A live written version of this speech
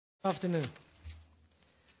Afternoon.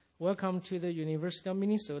 Welcome to the University of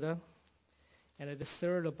Minnesota and the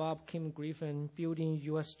third Bob Kim Griffin Building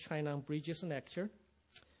U.S.-China Bridges lecture.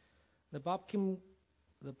 The Bob Kim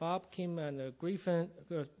Griffin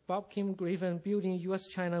Building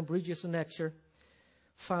U.S.-China Bridges lecture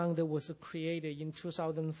fund was created in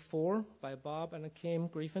 2004 by Bob and Kim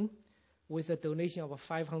Griffin with a donation of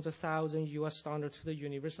 $500,000 to the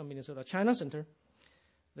University of Minnesota China Center.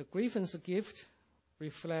 The Griffin's gift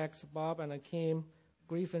reflects Bob and Kim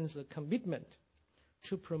Griffin's commitment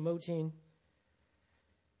to promoting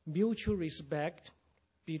mutual respect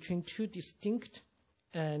between two distinct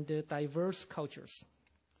and diverse cultures.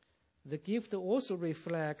 The gift also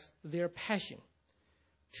reflects their passion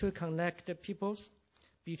to connect peoples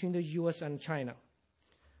between the U.S. and China.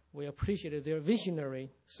 We appreciate their visionary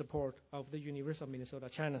support of the University of Minnesota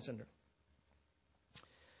China Center.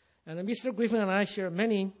 And Mr. Griffin and I share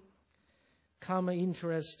many common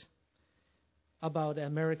interests about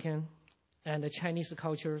American and the Chinese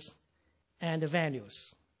cultures and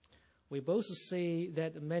values. We both say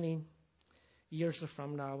that many years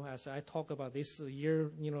from now, as I talk about this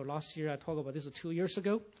year, last year I talked about this 2 years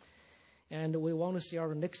ago, and we want to see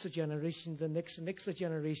our next generation, the next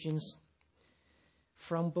generations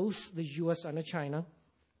from both the U.S. and China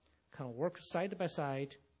can work side by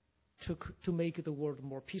side to make the world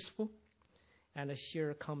more peaceful and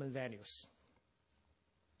share common values.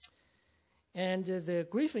 And the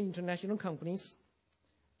Griffin International Companies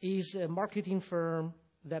is a marketing firm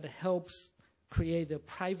that helps create a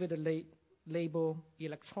private label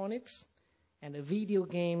electronics and video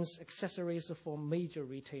games accessories for major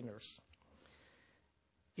retailers.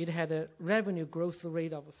 It had a revenue growth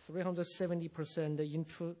rate of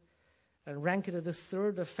 370% and ranked the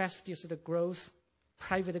third fastest growth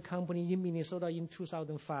private company in Minnesota in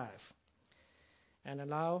 2005. And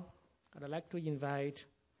now I'd like to invite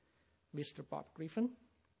Mr. Bob Griffin,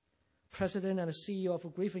 President and CEO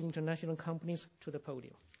of Griffin International Companies, to the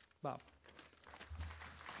podium. Bob.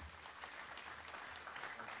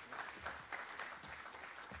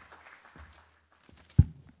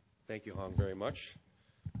 Thank you, Hong, very much.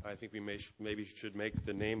 I think we maybe should make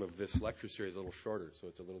the name of this lecture series a little shorter so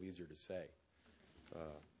it's a little easier to say.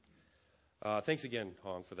 Thanks again,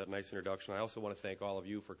 Hong, for that nice introduction. I also want to thank all of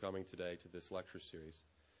you for coming today to this lecture series.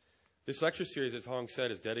 This lecture series, as Hong said,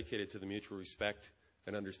 is dedicated to the mutual respect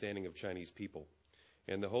and understanding of Chinese people.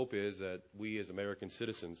 And the hope is that we as American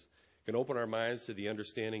citizens can open our minds to the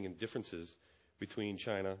understanding and differences between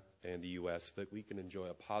China and the U.S. so that we can enjoy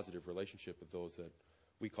a positive relationship with those that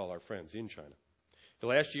we call our friends in China. The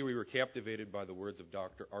last year we were captivated by the words of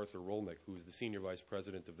Dr. Arthur Rolnick, who is the Senior Vice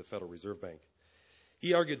President of the Federal Reserve Bank.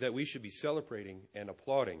 He argued that we should be celebrating and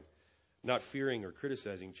applauding, not fearing or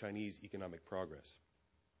criticizing Chinese economic progress.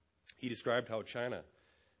 He described how China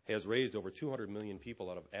has raised over 200 million people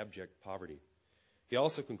out of abject poverty. He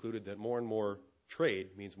also concluded that more and more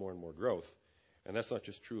trade means more and more growth. And that's not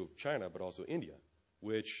just true of China, but also India,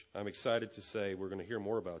 which I'm excited to say we're going to hear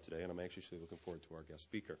more about today, and I'm anxiously looking forward to our guest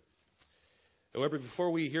speaker. However, before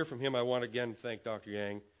we hear from him, I want to again thank Dr.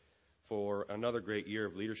 Yang for another great year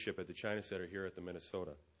of leadership at the China Center here at the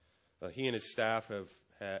Minnesota. He and his staff have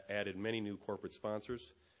added many new corporate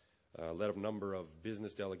sponsors, led a number of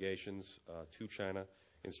business delegations to China,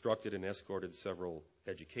 instructed and escorted several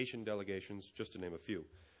education delegations, just to name a few.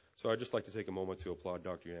 So I'd just like to take a moment to applaud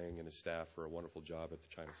Dr. Yang and his staff for a wonderful job at the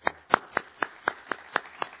China Center.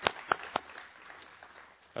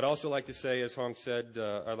 I'd also like to say, as Hong said,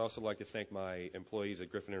 I'd also like to thank my employees at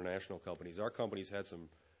Griffin International Companies. Our company's had some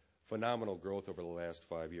phenomenal growth over the last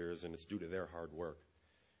 5 years, and it's due to their hard work.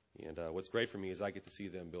 And what's great for me is I get to see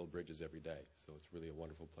them build bridges every day, so it's really a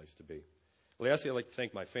wonderful place to be. Lastly, I'd like to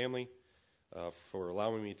thank my family for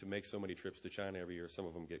allowing me to make so many trips to China every year. Some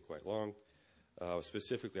of them get quite long.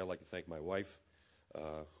 Specifically, I'd like to thank my wife,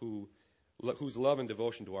 whose love and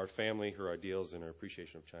devotion to our family, her ideals, and her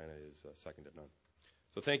appreciation of China is second to none.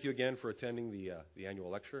 So thank you again for attending the annual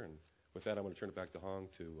lecture, and with that, I'm going to turn it back to Hong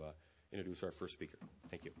to introduce our first speaker.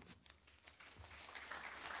 Thank you.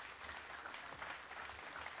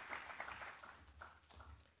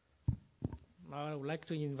 Now I would like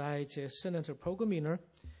to invite Senator Pogominer,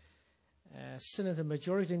 Senator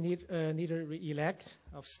Majority Leader-elect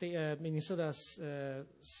of Minnesota's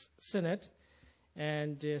Senate,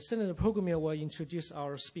 and Senator Pogominer will introduce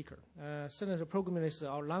our speaker. Senator Pogominer is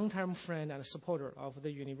our longtime friend and supporter of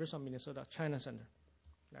the University of Minnesota China Center.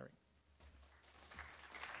 Larry.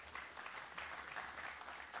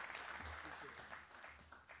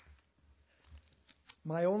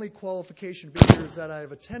 My only qualification to be here is that I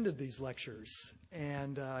have attended these lectures,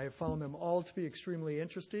 and I have found them all to be extremely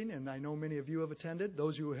interesting, and I know many of you have attended.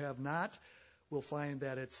 Those who have not will find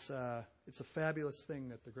that it's a fabulous thing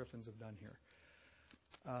that the Griffins have done here.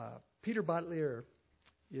 Pieter Bottellier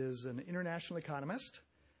is an international economist,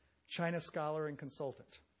 China scholar, and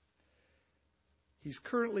consultant. He's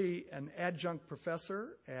currently an adjunct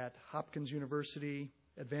professor at Hopkins University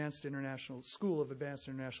School of Advanced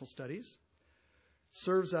International Studies,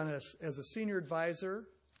 serves as a senior advisor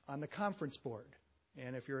on the conference board.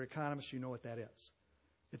 And if you're an economist, you know what that is.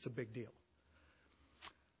 It's a big deal.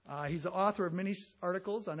 He's the author of many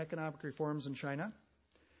articles on economic reforms in China.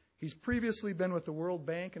 He's previously been with the World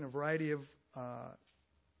Bank in a variety of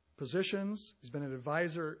positions. He's been an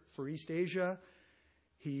advisor for East Asia.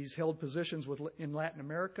 He's held positions in Latin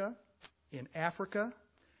America, in Africa,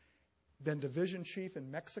 been division chief in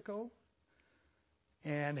Mexico,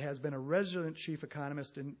 and has been a resident chief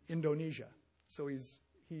economist in Indonesia. So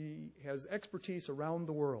he has expertise around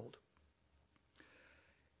the world.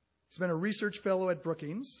 He's been a research fellow at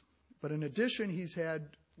Brookings, but in addition, he's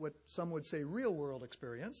had what some would say real-world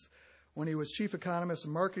experience when he was chief economist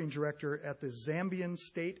and marketing director at the Zambian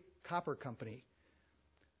State Copper Company,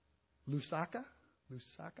 Lusaka.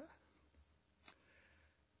 He's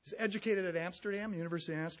educated at Amsterdam,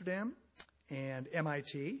 University of Amsterdam, and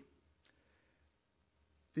MIT.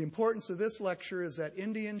 The importance of this lecture is that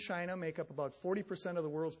India and China make up about 40% of the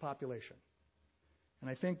world's population. And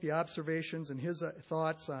I think the observations and his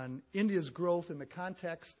thoughts on India's growth in the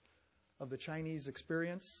context of the Chinese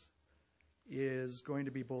experience is going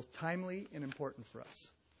to be both timely and important for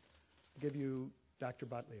us. I'll give you Dr.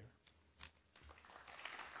 Bottellier.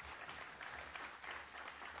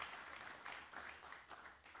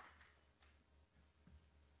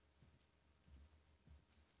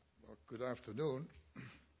 Well, good afternoon.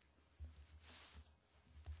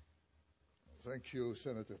 Thank you,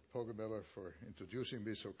 Senator Poggemeller, for introducing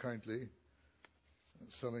me so kindly.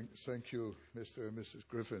 Thank you, Mr. and Mrs.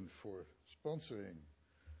 Griffin, for sponsoring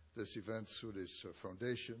this event through this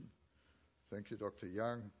foundation. Thank you, Dr.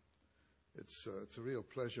 Yang. It's a real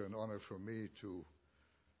pleasure and honor for me to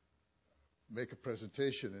make a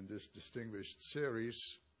presentation in this distinguished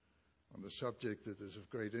series on a subject that is of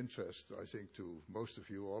great interest, I think, to most of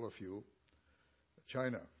you, all of you,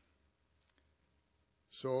 China.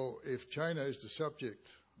 So if China is the subject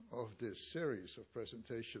of this series of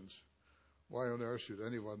presentations, why on earth should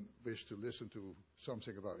anyone wish to listen to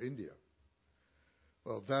something about India?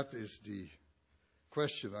 Well, that is the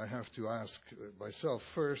question I have to ask myself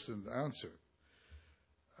first and answer.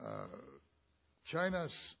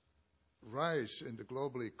 China's rise in the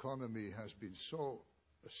global economy has been so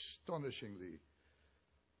astonishingly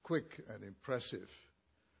quick and impressive.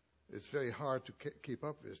 It's very hard to keep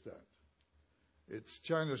up with that.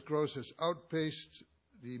 China's growth has outpaced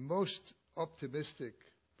the most optimistic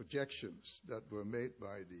projections that were made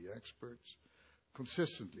by the experts.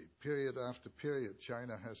 Consistently, period after period,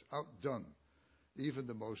 China has outdone even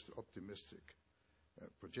the most optimistic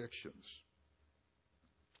projections.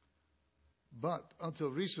 But until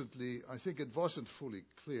recently, I think it wasn't fully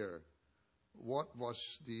clear what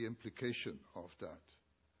was the implication of that.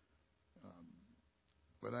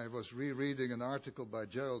 When I was rereading an article by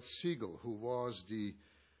Gerald Siegel, who was the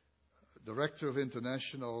Director of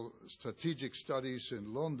International Strategic Studies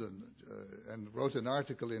in London, and wrote an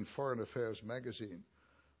article in Foreign Affairs magazine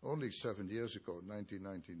only 7 years ago,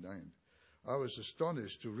 1999. I was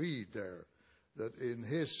astonished to read there that in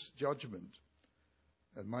his judgment,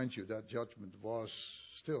 and mind you, that judgment was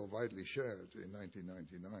still widely shared in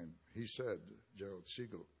 1999, he said, Gerald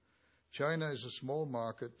Siegel, China is a small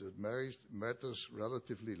market that matters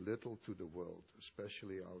relatively little to the world,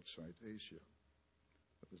 especially outside Asia.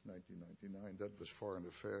 That was 1999. That was Foreign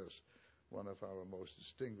Affairs, one of our most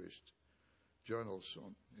distinguished journals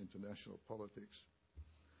on international politics.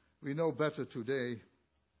 We know better today.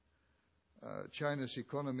 China's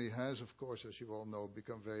economy has, of course, as you all know,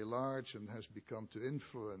 become very large and has become to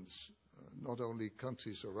influence not only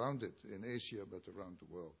countries around it in Asia, but around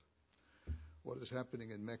the world. What is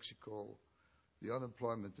happening in Mexico, the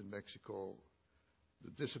unemployment in Mexico,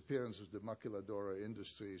 the disappearance of the maquiladora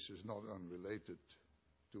industries is not unrelated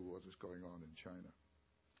to what is going on in China.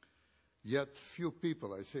 Yet few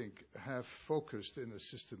people, I think, have focused in a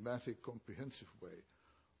systematic, comprehensive way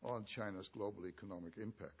on China's global economic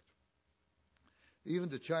impact. Even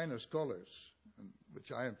the China scholars,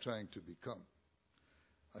 which I am trying to become,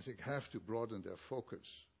 I think have to broaden their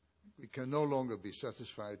focus. We can no longer be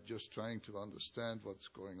satisfied just trying to understand what's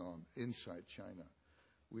going on inside China.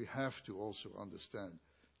 We have to also understand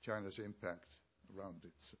China's impact around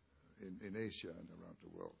it in Asia and around the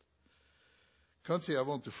world. The country I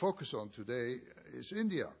want to focus on today is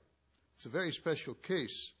India. It's a very special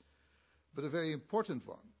case, but a very important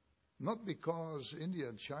one. Not because India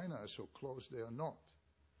and China are so close, they are not.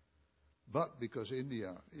 But because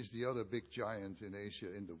India is the other big giant in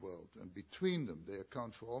Asia in the world. And between them, they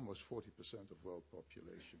account for almost 40% of world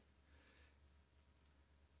population.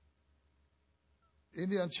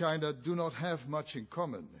 India and China do not have much in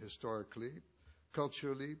common historically,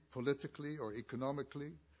 culturally, politically, or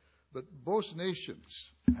economically. But both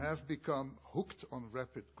nations have become hooked on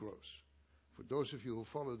rapid growth. For those of you who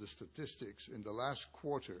follow the statistics, in the last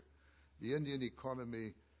quarter, the Indian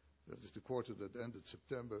economy, that is the quarter that ended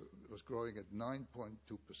September, was growing at 9.2%,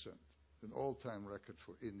 an all-time record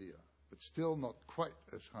for India, but still not quite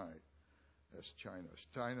as high as China.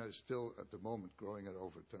 China is still, at the moment, growing at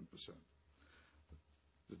over 10%.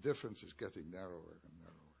 The difference is getting narrower and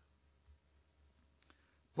narrower.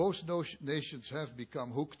 Both nations have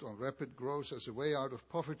become hooked on rapid growth as a way out of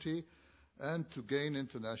poverty and to gain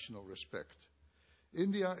international respect.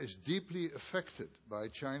 India is deeply affected by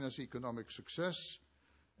China's economic success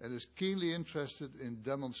and is keenly interested in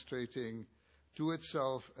demonstrating to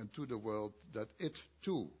itself and to the world that it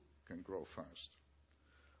too can grow fast.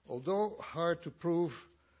 Although hard to prove,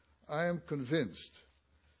 I am convinced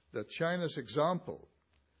that China's example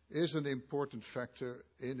is an important factor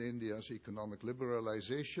in India's economic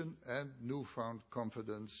liberalization and newfound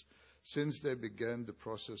confidence since they began the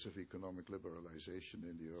process of economic liberalization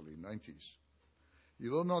in the early 90s.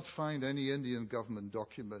 You will not find any Indian government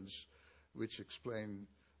documents which explain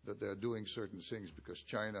that they're doing certain things because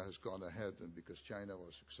China has gone ahead and because China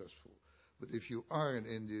was successful. But if you are in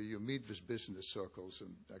India, you meet with business circles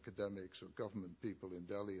and academics or government people in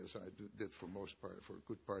Delhi, as I did for a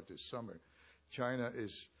good part this summer. China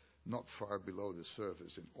is not far below the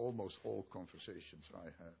surface in almost all conversations I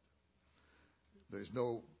had. There is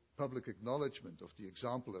no public acknowledgement of the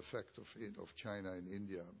example effect of China in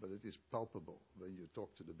India, but it is palpable when you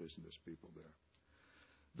talk to the business people there.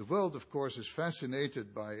 The world, of course, is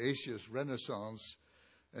fascinated by Asia's renaissance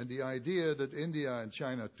and the idea that India and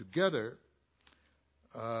China together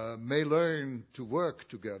may learn to work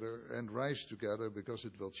together and rise together because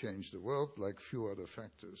it will change the world like few other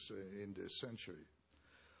factors in this century.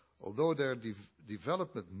 Although their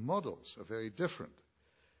development models are very different,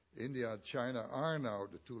 India and China are now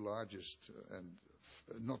the two largest, and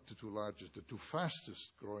not the two largest, the two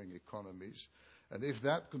fastest growing economies. And if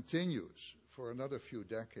that continues for another few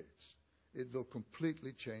decades, it will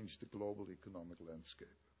completely change the global economic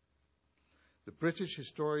landscape. The British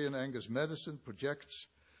historian Angus Maddison projects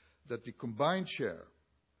that the combined share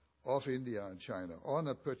of India and China on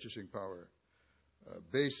a purchasing power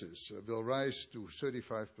basis will rise to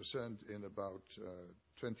 35% in about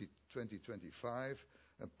 2025,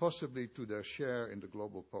 and possibly to their share in the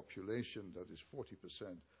global population, that is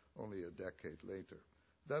 40%, only a decade later.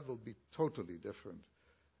 That will be totally different.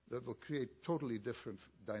 That will create totally different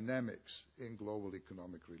dynamics in global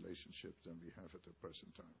economic relationships than we have at the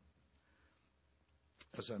present time.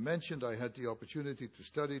 As I mentioned, I had the opportunity to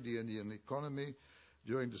study the Indian economy.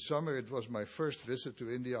 During the summer, it was my first visit to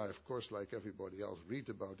India. I, of course, like everybody else, read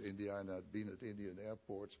about India, and I'd been at Indian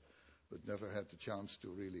airports, but never had the chance to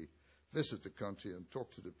really visit the country and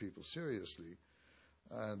talk to the people seriously.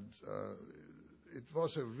 And it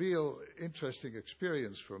was a real interesting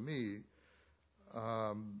experience for me.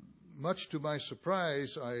 Much to my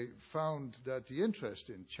surprise, I found that the interest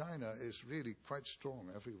in China is really quite strong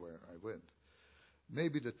everywhere I went.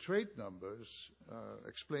 Maybe the trade numbers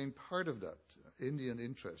explain part of that Indian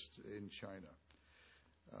interest in China.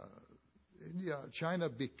 China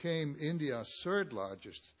became India's third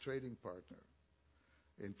largest trading partner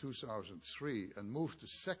in 2003 and moved to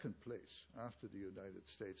second place after the United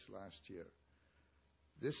States last year.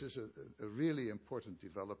 This is a really important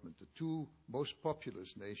development. The two most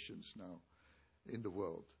populous nations now in the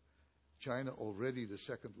world. China already the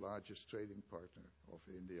second largest trading partner of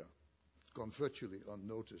India. Gone virtually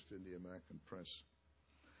unnoticed in the American press.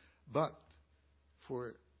 But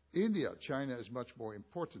for India, China is much more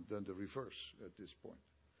important than the reverse at this point.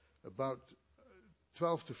 About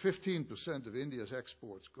 12 to 15% of India's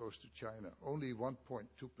exports goes to China. Only 1.2%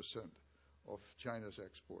 of China's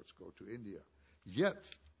exports go to India. Yet,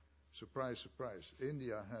 surprise, surprise,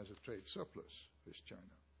 India has a trade surplus with China.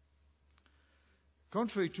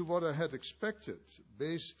 Contrary to what I had expected,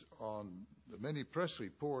 based on the many press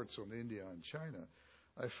reports on India and China,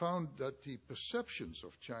 I found that the perceptions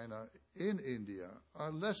of China in India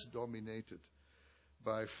are less dominated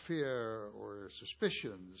by fear or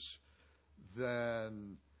suspicions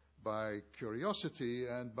than by curiosity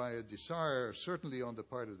and by a desire, certainly on the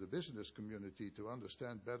part of the business community, to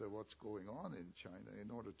understand better what's going on in China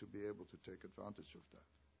in order to be able to take advantage of that.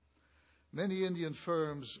 Many Indian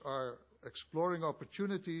firms are exploring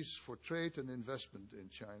opportunities for trade and investment in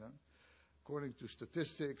China. According to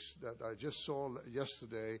statistics that I just saw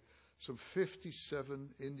yesterday, some 57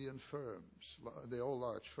 Indian firms, they're all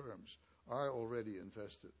large firms, are already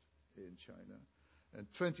invested in China. And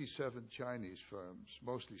 27 Chinese firms,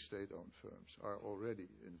 mostly state-owned firms, are already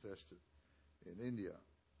invested in India.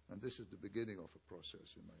 And this is the beginning of a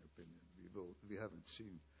process, in my opinion. We haven't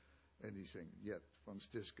seen anything yet once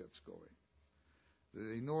this gets going.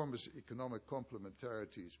 The enormous economic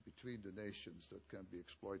complementarities between the nations that can be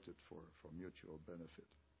exploited for mutual benefit.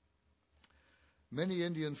 Many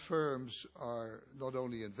Indian firms are not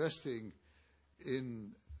only investing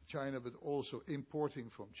in China, but also importing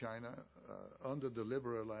from China under the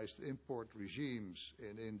liberalized import regimes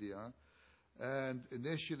in India. And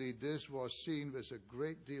initially this was seen with a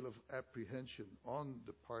great deal of apprehension on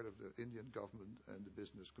the part of the Indian government and the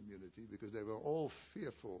business community, because they were all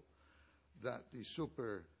fearful that the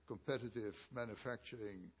super competitive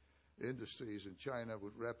manufacturing industries in China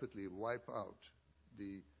would rapidly wipe out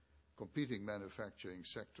the competing manufacturing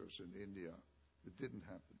sectors in India. It didn't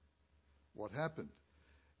happen. What happened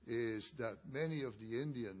is that many of the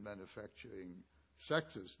Indian manufacturing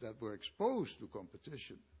sectors that were exposed to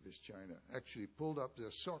competition with China actually pulled up their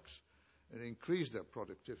socks and increased their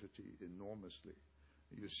productivity enormously.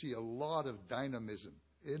 You see a lot of dynamism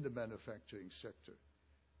in the manufacturing sector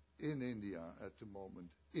in India at the moment,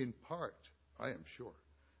 in part, I am sure,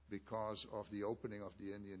 because of the opening of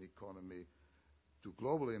the Indian economy to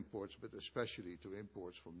global imports, but especially to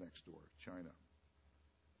imports from next door, China.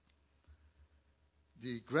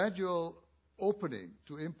 The gradual opening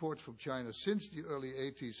to imports from China since the early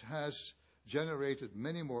 80s has generated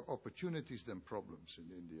many more opportunities than problems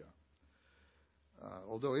in India.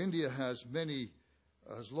 Although India has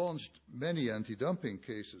launched many anti-dumping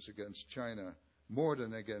cases against China, more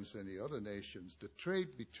than against any other nations, the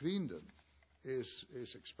trade between them is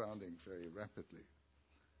expanding very rapidly.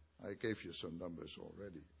 I gave you some numbers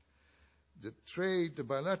already. The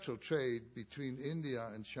bilateral trade between India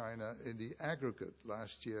and China in the aggregate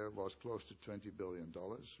last year was close to $20 billion,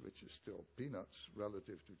 which is still peanuts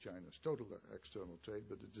relative to China's total external trade,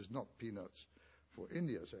 but it is not peanuts for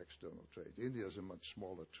India's external trade. India is a much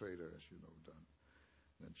smaller trader, as you know,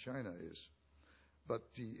 than China is.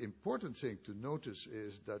 But the important thing to notice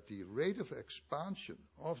is that the rate of expansion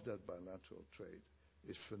of that bilateral trade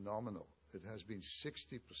is phenomenal. It has been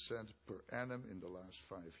 60% per annum in the last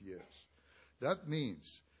 5 years. That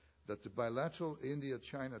means that the bilateral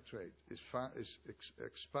India-China trade is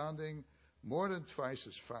expanding more than twice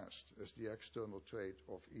as fast as the external trade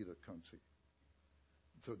of either country.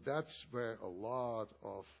 So that's where a lot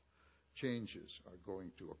of changes are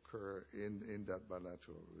going to occur in that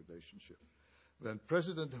bilateral relationship. When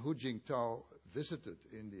President Hu Jintao visited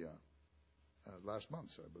India last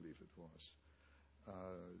month, I believe it was,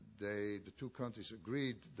 the two countries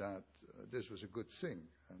agreed that this was a good thing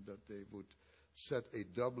and that they would set a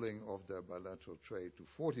doubling of their bilateral trade to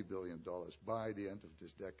 $40 billion by the end of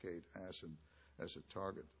this decade as a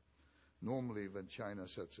target. Normally, when China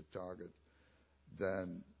sets a target,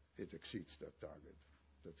 then it exceeds that target.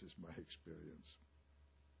 That is my experience.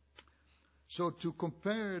 So to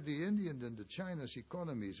compare the Indian and the Chinese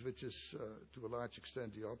economies, which is to a large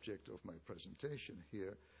extent the object of my presentation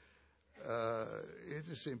here, it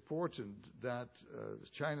is important that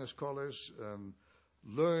China scholars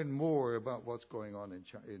learn more about what's going on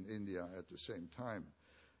in India at the same time.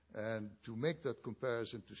 And to make that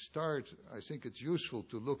comparison to start, I think it's useful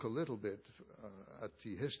to look a little bit at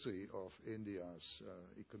the history of India's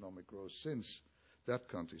economic growth since that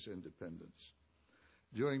country's independence.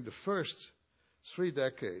 During the first 3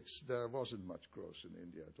 decades, there wasn't much growth in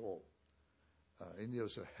India at all. India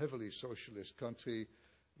is a heavily socialist country,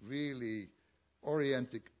 really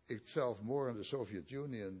orienting itself more on the Soviet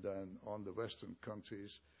Union than on the Western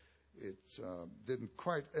countries. It didn't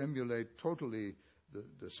quite emulate totally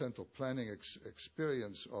the central planning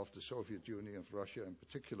experience of the Soviet Union, of Russia in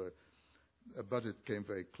particular, but it came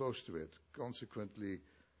very close to it. Consequently,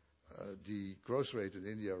 the growth rate in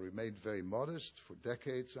India remained very modest for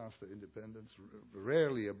decades after independence,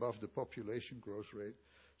 rarely above the population growth rate.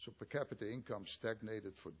 So per capita income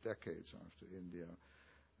stagnated for decades after India.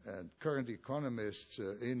 And current economists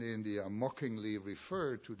in India mockingly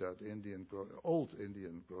refer to that old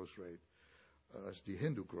Indian growth rate as the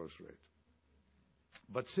Hindu growth rate.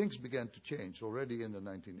 But things began to change already in the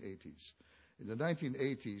 1980s. In the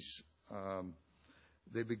 1980s,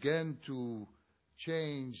 they began to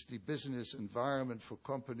changed the business environment for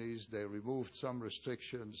companies. They removed some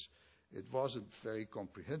restrictions. It wasn't very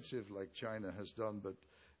comprehensive like China has done, but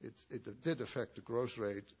it did affect the growth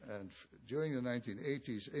rate. And during the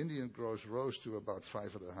 1980s, Indian growth rose to about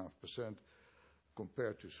 5.5%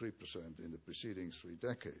 compared to 3% in the preceding 3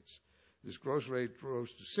 decades. This growth rate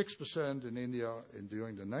rose to 6% in India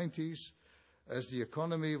during the 90s, as the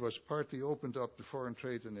economy was partly opened up to foreign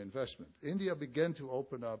trade and investment. India began to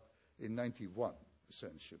open up in 91,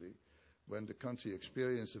 essentially, when the country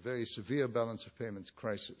experienced a very severe balance of payments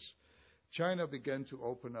crisis. China began to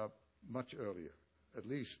open up much earlier, at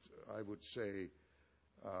least, I would say,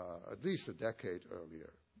 at least a decade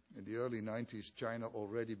earlier. In the early 90s, China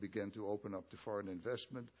already began to open up to foreign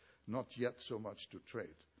investment, not yet so much to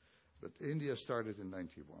trade. But India started in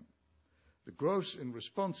 91. The growth in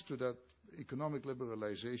response to that economic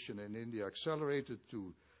liberalization in India accelerated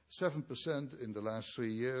to 7% in the last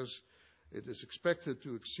 3 years. It is expected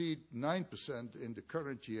to exceed 9% in the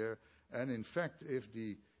current year, and in fact, if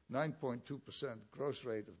the 9.2% growth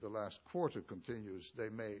rate of the last quarter continues, they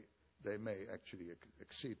may actually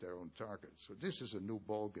exceed their own targets. So this is a new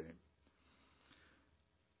ball game.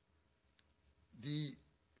 The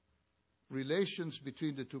relations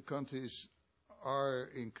between the two countries are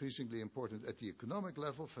increasingly important at the economic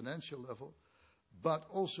level, financial level, but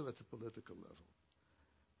also at the political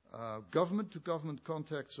level. Government-to-government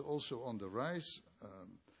contacts are also on the rise.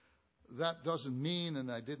 That doesn't mean,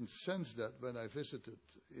 and I didn't sense that when I visited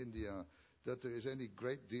India, that there is any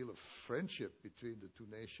great deal of friendship between the two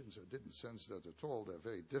nations. I didn't sense that at all. They're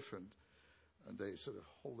very different, and they're sort of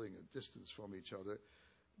holding a distance from each other.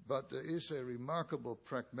 But there is a remarkable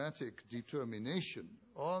pragmatic determination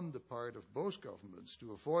on the part of both governments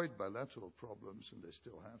to avoid bilateral problems, and they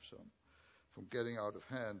still have some, from getting out of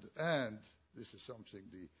hand. And this is something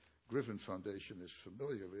the Griffin Foundation is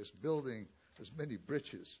familiar with, building as many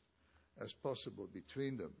bridges as possible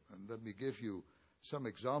between them. And let me give you some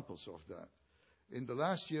examples of that. In the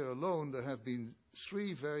last year alone, there have been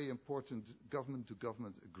 3 very important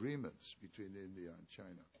government-to-government agreements between India and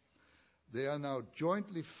China. They are now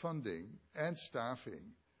jointly funding and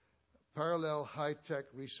staffing parallel high-tech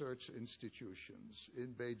research institutions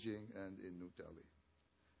in Beijing and in New Delhi.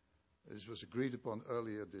 This was agreed upon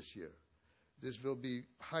earlier this year. This will be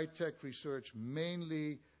high-tech research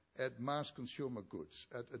mainly at mass consumer goods,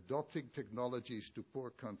 at adopting technologies to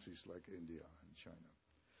poor countries like India and China.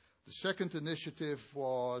 The second initiative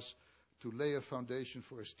was to lay a foundation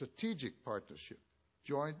for a strategic partnership,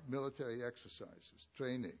 joint military exercises,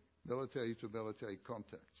 training, military-to-military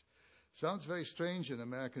contacts. Sounds very strange in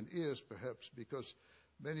American ears, perhaps, because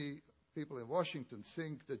many people in Washington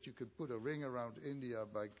think that you could put a ring around India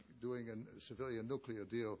by doing a civilian nuclear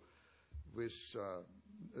deal with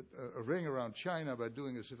a ring around China by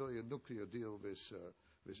doing a civilian nuclear deal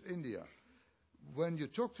with India. When you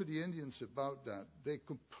talk to the Indians about that, they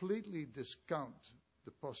completely discount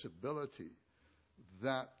the possibility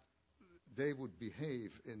that they would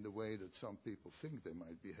behave in the way that some people think they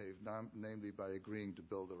might behave, namely by agreeing to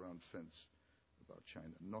build a round fence about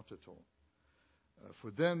China. Not at all.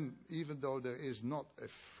 For them, even though there is not a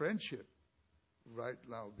friendship right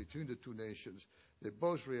now between the two nations, they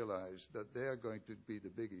both realize that they are going to be the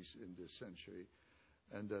biggies in this century,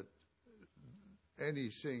 and that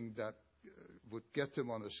anything that would get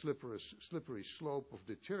them on a slippery slope of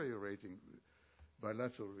deteriorating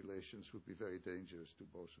bilateral relations would be very dangerous to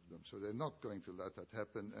both of them. So they're not going to let that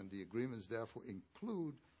happen, and the agreements therefore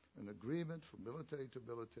include an agreement for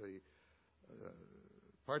military-to-military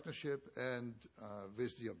partnership and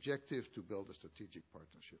with the objective to build a strategic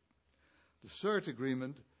partnership. The third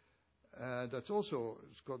agreement, that's also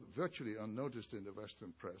got virtually unnoticed in the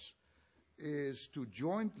Western press, is to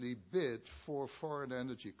jointly bid for foreign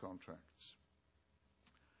energy contracts.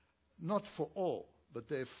 Not for all, but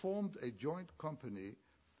they formed a joint company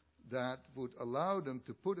that would allow them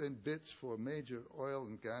to put in bids for major oil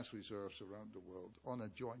and gas reserves around the world on a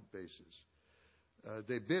joint basis.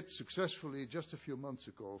 They bid successfully just a few months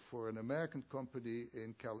ago for an American company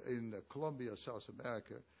in Colombia, South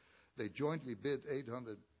America. They jointly bid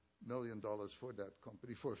 $800 million for that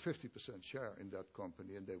company, for a 50% share in that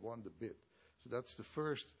company, and they won the bid. So that's the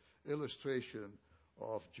first illustration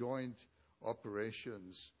of joint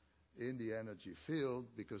operations in the energy field,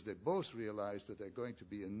 because they both realize that they're going to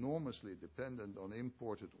be enormously dependent on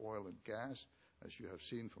imported oil and gas, as you have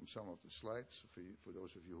seen from some of the slides, for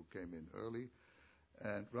those of you who came in early.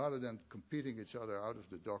 And rather than competing each other out of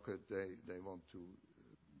the docket, they want to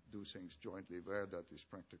do things jointly where that is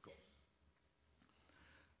practical.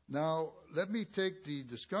 Now, let me take the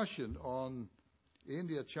discussion on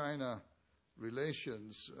India-China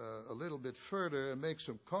relations a little bit further and make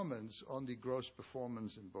some comments on the gross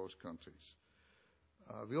performance in both countries.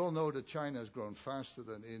 We all know that China has grown faster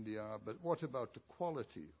than India, but what about the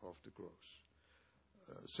quality of the growth?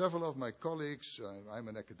 Several of my colleagues, I'm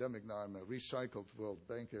an academic now, I'm a recycled World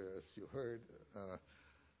Banker, as you heard,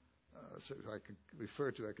 so I can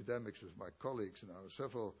refer to academics as my colleagues now.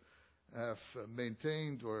 Several have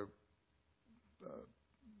maintained or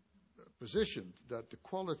positioned that the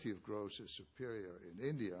quality of growth is superior in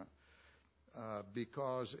India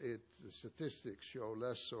because the statistics show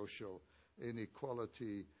less social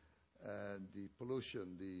inequality and the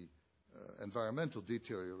pollution, the environmental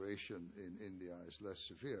deterioration in India is less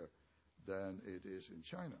severe than it is in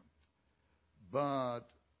China.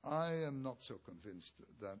 But I am not so convinced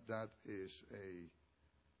that that's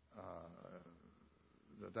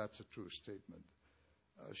a true statement.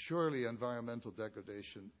 Surely environmental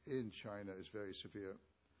degradation in China is very severe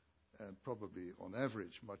and probably on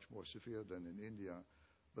average much more severe than in India.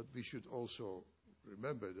 But we should also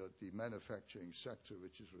remember that the manufacturing sector,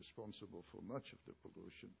 which is responsible for much of the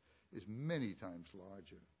pollution, is many times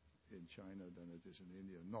larger in China than it is in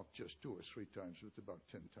India. Not just 2 or 3 times, but about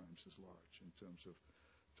 10 times as large in terms of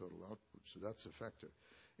total output. So that's a factor.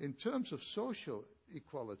 In terms of social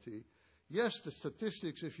equality, yes, the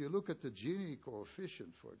statistics, if you look at the Gini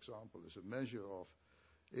coefficient, for example, as a measure of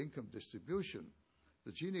income distribution,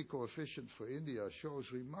 the Gini coefficient for India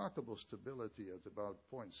shows remarkable stability at about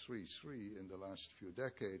 0.33 in the last few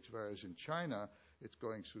decades, whereas in China, it's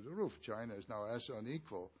going through the roof. China is now as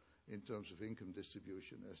unequal in terms of income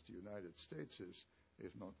distribution as the United States is,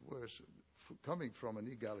 if not worse, coming from an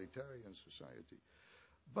egalitarian society.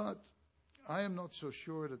 But I am not so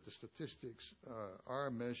sure that the statistics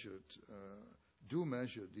do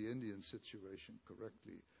measure the Indian situation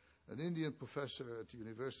correctly. An Indian professor at the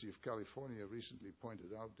University of California recently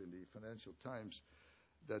pointed out in the Financial Times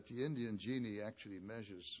that the Indian Gini actually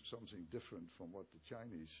measures something different from what the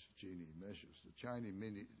Chinese Gini measures. The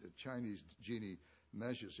Chinese Gini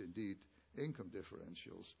measures indeed income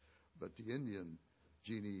differentials, but the Indian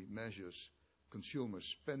Gini measures consumer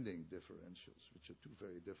spending differentials, which are 2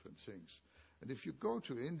 very different things. And if you go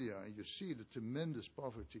to India and you see the tremendous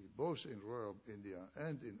poverty, both in rural India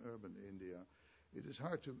and in urban India, it is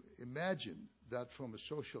hard to imagine that from a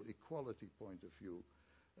social equality point of view,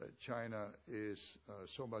 China is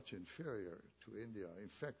so much inferior to India. In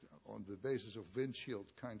fact, on the basis of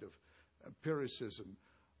windshield kind of empiricism,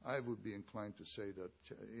 I would be inclined to say that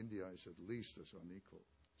India is at least as unequal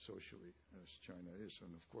socially as China is.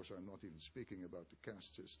 And of course, I'm not even speaking about the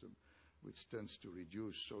caste system, which tends to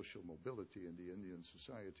reduce social mobility in the Indian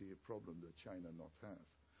society, a problem that China not have.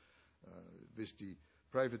 With the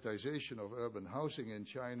privatization of urban housing in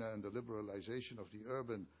China and the liberalization of the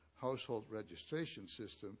urban household registration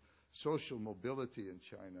system, social mobility in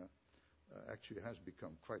China actually has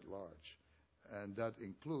become quite large. And that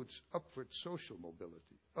includes upward social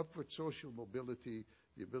mobility. Upward social mobility,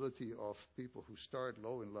 the ability of people who start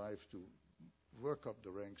low in life to work up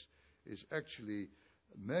the ranks, is actually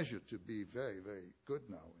measured to be very, very good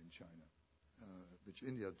now in China, which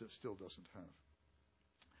India still doesn't have.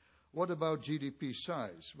 What about GDP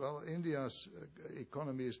size? Well, India's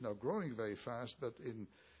economy is now growing very fast, but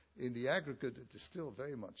in the aggregate, it is still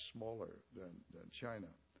very much smaller than China.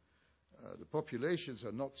 The populations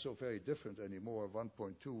are not so very different anymore,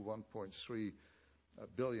 1.2, 1.3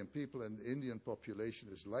 billion people, and the Indian population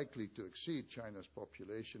is likely to exceed China's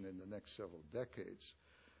population in the next several decades.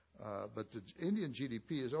 But the Indian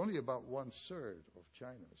GDP is only about 1/3 of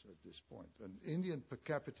China's at this point. And Indian per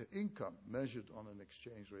capita income, measured on an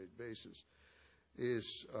exchange rate basis,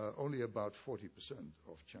 is only about 40%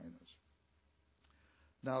 of China's.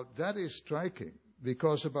 Now, that is striking,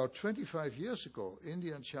 because about 25 years ago,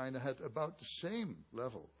 India and China had about the same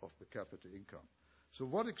level of per capita income. So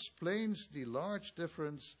what explains the large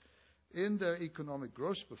difference in their economic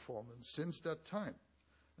growth performance since that time?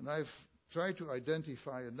 And I've tried to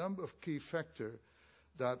identify a number of key factors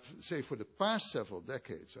that, say, for the past several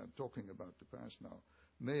decades, I'm talking about the past now,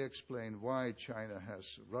 may explain why China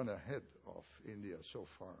has run ahead of India so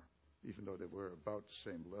far, even though they were about the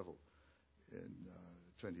same level in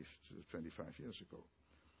 25 years ago.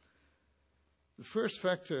 The first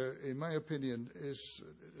factor, in my opinion,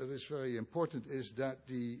 that is very important, is that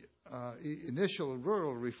the initial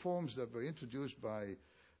rural reforms that were introduced by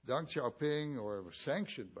Deng Xiaoping, or were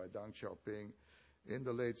sanctioned by Deng Xiaoping in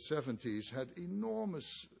the late 70s, had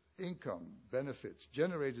enormous income benefits,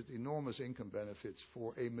 generated enormous income benefits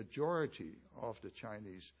for a majority of the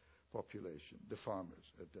Chinese population, the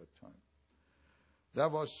farmers at that time.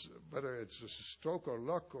 That was, whether it's a stroke of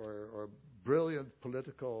luck or brilliant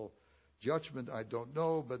political judgment, I don't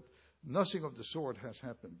know, but nothing of the sort has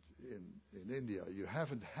happened in India. You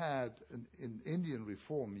haven't had an Indian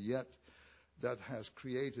reform yet that has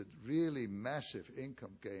created really massive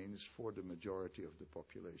income gains for the majority of the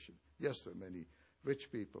population. Yes, there are many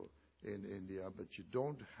rich people in India, but you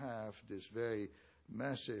don't have this very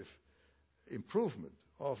massive improvement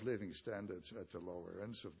of living standards at the lower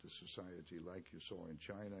ends of the society like you saw in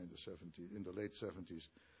China in the late 70s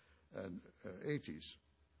and 80s.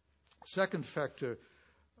 Second factor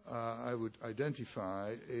I would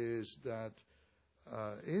identify is that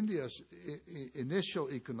India's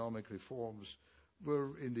initial economic reforms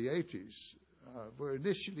were in the 80s, were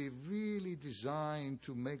initially really designed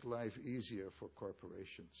to make life easier for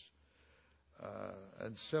corporations.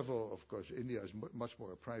 And several, of course, India is much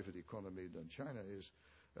more a private economy than China is,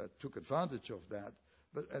 took advantage of that,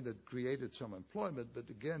 and it created some employment, but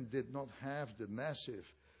again did not have the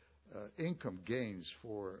massive income gains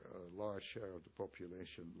for a large share of the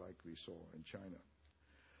population like we saw in China.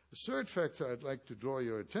 The third factor I'd like to draw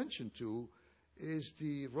your attention to is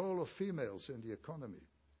the role of females in the economy.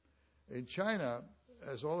 In China,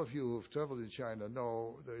 as all of you who have traveled in China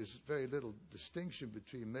know, there is very little distinction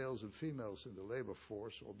between males and females in the labor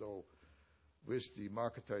force, although with the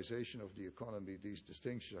marketization of the economy, these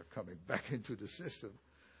distinctions are coming back into the system.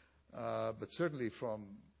 But certainly from,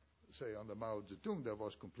 say, under Mao Zedong, there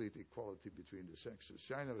was complete equality between the sexes.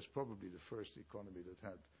 China was probably the first economy that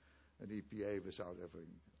had an EPA without ever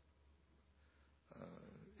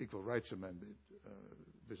equal rights amendment,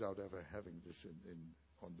 without ever having this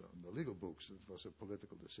on the legal books. It was a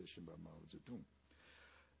political decision by Mao Zedong.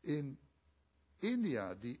 In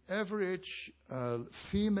India, the average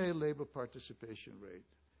female labor participation rate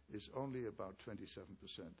is only about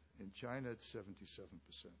 27%. In China, it's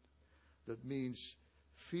 77%. That means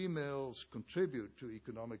females contribute to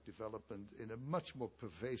economic development in a much more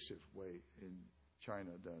pervasive way in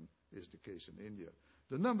China than is the case in India.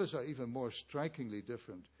 The numbers are even more strikingly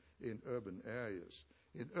different in urban areas.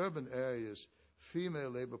 In urban areas, female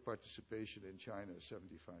labor participation in China is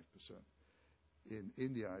 75%. In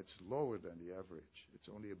India, it's lower than the average. It's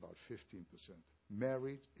only about 15%.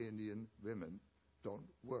 Married Indian women don't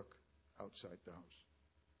work outside the house.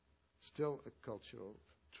 Still a cultural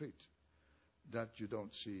treat that you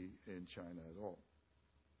don't see in China at all.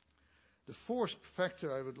 The fourth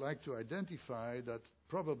factor I would like to identify that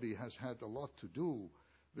probably has had a lot to do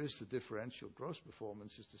with the differential growth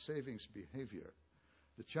performance is the savings behavior.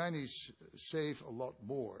 The Chinese save a lot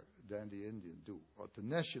more than the Indian do. At the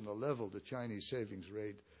national level, the Chinese savings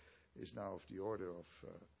rate is now of the order of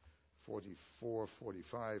 44,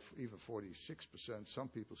 45, even 46%. Some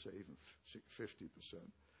people say even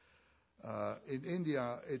 50%. In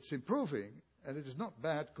India, it's improving, and it is not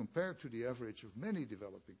bad compared to the average of many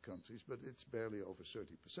developing countries, but it's barely over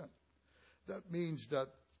 30%. That means that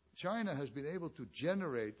China has been able to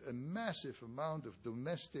generate a massive amount of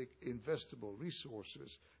domestic investable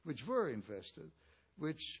resources which were invested,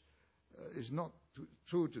 which is not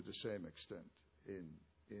true to the same extent in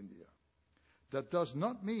India. That does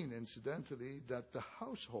not mean, incidentally, that the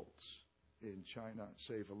households in China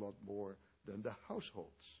save a lot more than the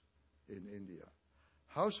households in India.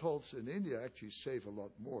 Households in India actually save a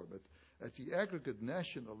lot more, but at the aggregate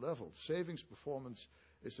national level, savings performance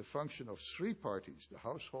is a function of three parties: the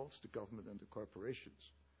households, the government, and the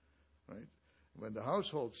corporations. Right? When the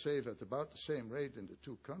households save at about the same rate in the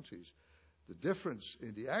two countries, the difference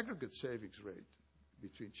in the aggregate savings rate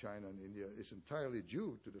between China and India is entirely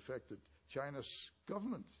due to the fact that China's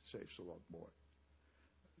government saves a lot more.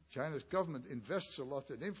 China's government invests a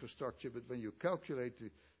lot in infrastructure, but when you calculate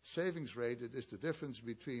the savings rate, it is the difference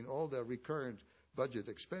between all their recurrent budget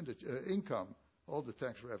expenditure income, all the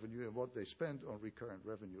tax revenue, and what they spend on recurrent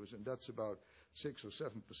revenues, and that's about 6 or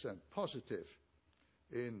 7% positive.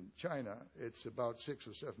 In China, it's about 6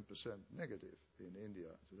 or 7% negative in India,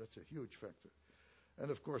 so that's a huge factor.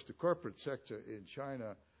 And of course, the corporate sector in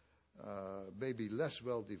China may be less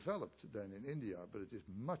well developed than in India, but it is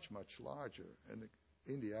much, much larger, and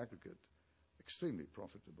in the aggregate, extremely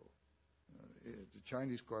profitable. The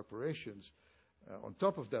Chinese corporations, on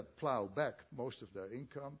top of that, plow back most of their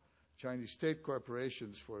income. Chinese state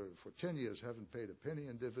corporations for 10 years haven't paid a penny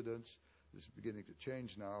in dividends. This is beginning to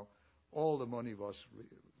change now. All the money was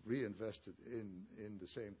reinvested in the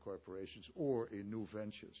same corporations or in new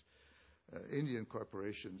ventures. Indian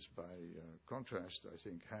corporations, by contrast, I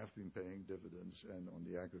think, have been paying dividends and on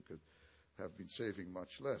the aggregate have been saving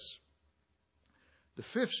much less. The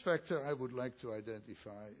fifth factor I would like to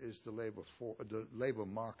identify is the labor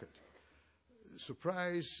market.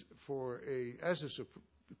 Surprise for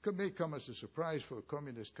may come as a surprise for a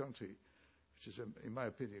communist country. which is, in my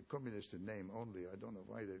opinion, communist in name only. I don't know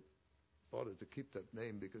why they bothered to keep that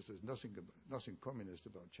name, because there's nothing communist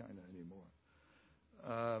about China anymore.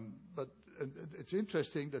 But it's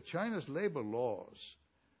interesting that China's labor laws,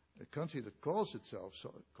 a country that calls itself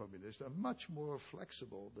communist, are much more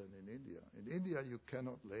flexible than in India. In India, you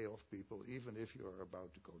cannot lay off people even if you are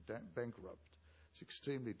about to go bankrupt. It's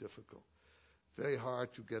extremely difficult. Very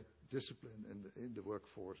hard to get discipline in the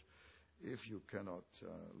workforce if you cannot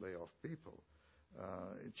lay off people.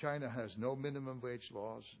 China has no minimum wage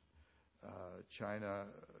laws. China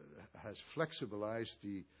has flexibilized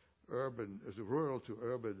the rural to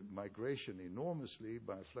urban migration enormously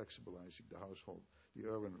by flexibilizing the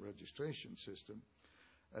urban registration system.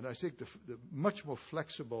 And I think the much more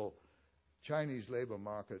flexible Chinese labor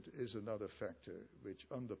market is another factor which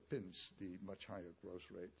underpins the much higher growth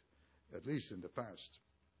rate, at least in the past.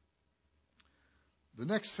 The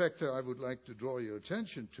next factor I would like to draw your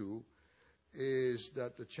attention to is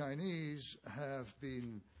that the Chinese have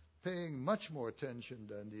been paying much more attention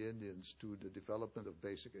than the Indians to the development of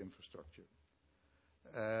basic infrastructure.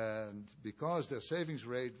 And because their savings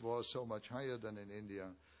rate was so much higher than in India,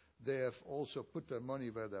 they have also put their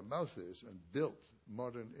money where their mouth is and built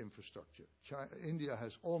modern infrastructure. India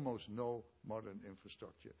has almost no modern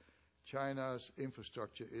infrastructure. China's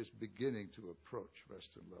infrastructure is beginning to approach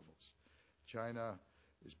Western levels. China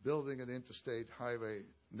is building an interstate highway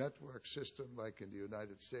network system like in the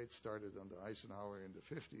United States, started under Eisenhower in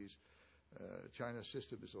the 50s. China's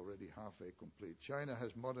system is already halfway complete. China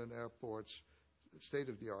has modern airports,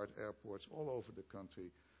 state-of-the-art airports all over the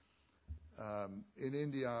country. In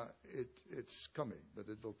India, it's coming, but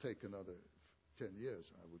it will take another 10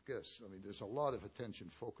 years, I would guess. I mean, there's a lot of attention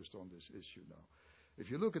focused on this issue now. If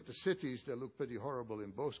you look at the cities, they look pretty horrible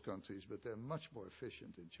in both countries, but they're much more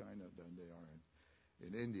efficient in China than they are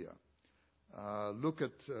in India. Look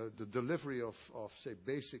at the delivery of, say,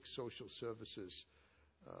 basic social services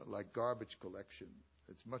like garbage collection.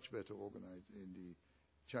 It's much better organized in the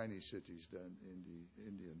Chinese cities than in the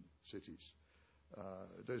Indian cities.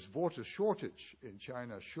 There's water shortage in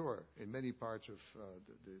China, sure, in many parts of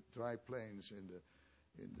the dry plains in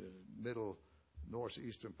the middle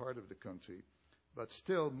northeastern part of the country. But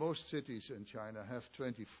still, most cities in China have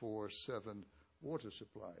 24/7 water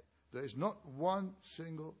supply. There is not one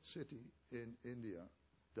single city in India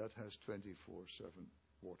that has 24/7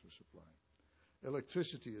 water supply.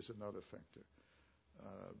 Electricity is another factor.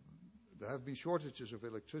 There have been shortages of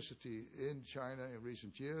electricity in China in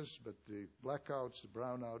recent years, but the blackouts, the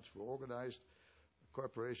brownouts were organized.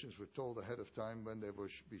 Corporations were told ahead of time when they will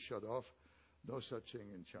be shut off. No such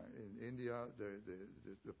thing in China. In India,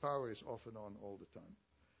 the power is off and on all the time.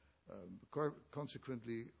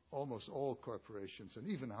 Consequently, almost all corporations and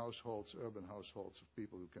even households, urban households of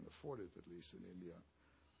people who can afford it, at least in India,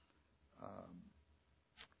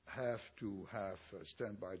 have to have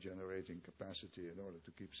standby generating capacity in order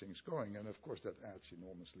to keep things going. And of course, that adds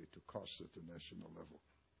enormously to costs at the national level.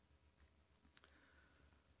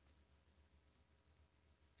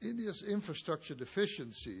 India's infrastructure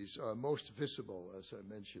deficiencies are most visible, as I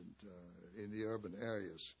mentioned, in the urban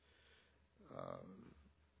areas.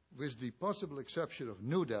 With the possible exception of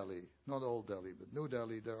New Delhi, not Old Delhi, but New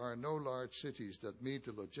Delhi, there are no large cities that meet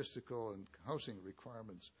the logistical and housing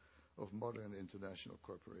requirements of modern international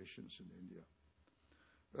corporations in India.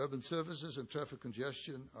 Urban services and traffic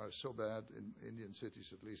congestion are so bad in Indian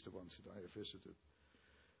cities, at least the ones that I have visited,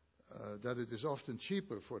 that it is often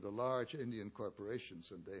cheaper for the large Indian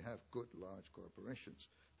corporations, and they have good large corporations,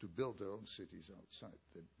 to build their own cities outside.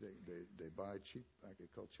 They buy cheap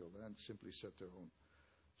agricultural land, simply set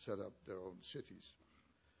up their own cities.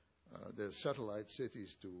 There's satellite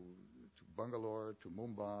cities to Bangalore, to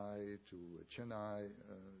Mumbai, to Chennai.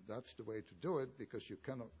 That's the way to do it, because you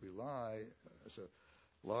cannot rely as a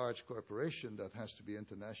large corporation that has to be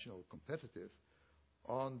international competitive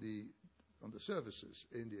on the services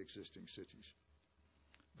in the existing cities.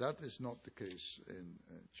 That is not the case in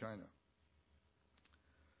China.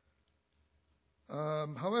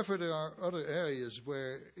 However, there are other areas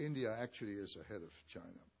where India actually is ahead of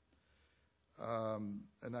China.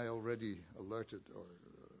 And I already alerted or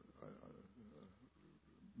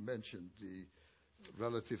mentioned the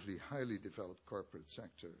relatively highly developed corporate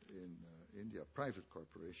sector in India, private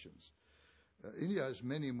corporations. India has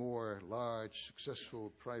many more large,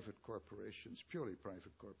 successful private corporations, purely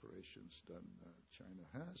private corporations, than China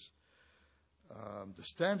has. The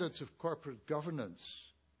standards of corporate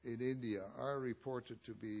governance in India are reported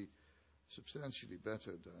to be substantially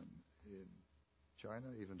better than in China,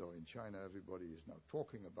 even though in China everybody is now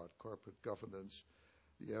talking about corporate governance.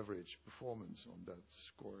 The average performance on that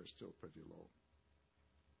score is still pretty low.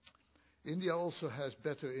 India also has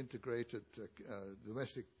better integrated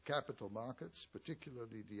domestic capital markets,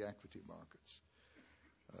 particularly the equity markets.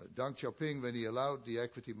 Deng Xiaoping, when he allowed the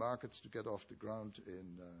equity markets to get off the ground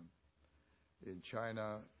in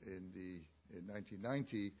China in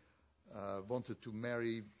 1990, wanted to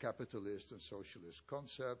marry capitalist and socialist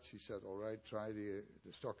concepts. He said, all right, try the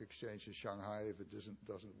stock exchange in Shanghai. If it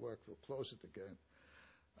doesn't work, we'll close it again.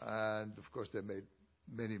 And, of course, they made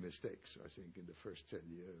many mistakes, I think, in the first 10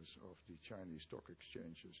 years of the Chinese stock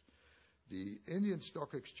exchanges. The Indian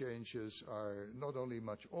stock exchanges are not only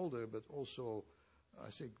much older, but also, I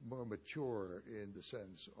think, more mature in the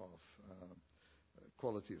sense of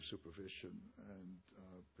quality of supervision, and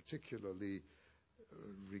particularly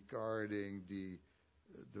regarding the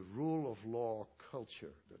rule of law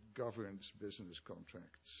culture that governs business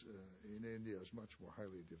contracts in India is much more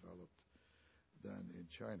highly developed than in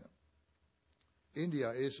China. India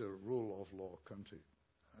is a rule of law country.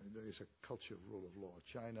 There is a culture of rule of law.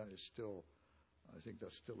 China is still, I think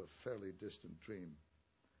that's still a fairly distant dream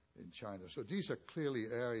in China. So these are clearly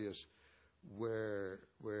areas where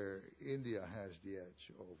India has the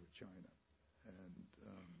edge over China. And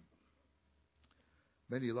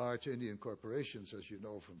many large Indian corporations, as you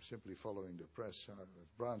know from simply following the press, have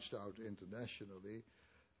branched out internationally.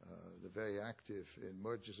 They're very active in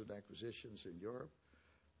mergers and acquisitions in Europe,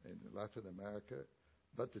 in Latin America.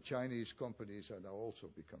 But the Chinese companies are now also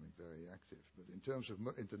becoming very active. But in terms of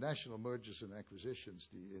international mergers and acquisitions,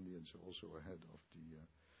 the Indians are also ahead of the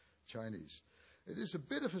Chinese. It is a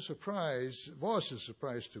bit of a surprise, was a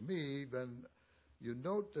surprise to me, when you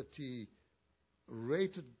note that the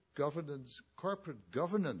rated governance, corporate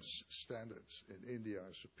governance standards in India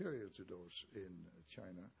are superior to those in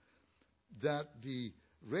China, that the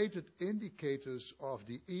rated indicators of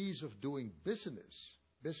the ease of doing business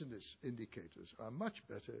indicators are much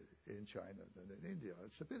better in China than in India.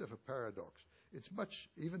 It's a bit of a paradox. It's much,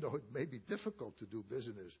 even though it may be difficult to do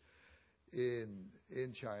business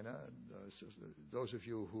in China, and those of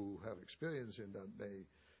you who have experience in that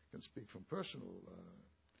can speak from personal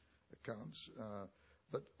accounts,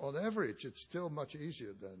 but on average it's still much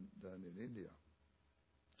easier than in India.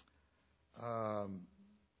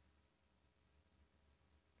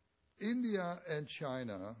 India and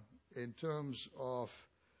China, in terms of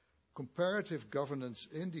comparative governance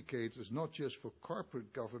indicators, not just for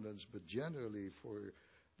corporate governance, but generally for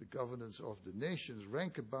the governance of the nations,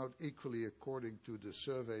 rank about equally according to the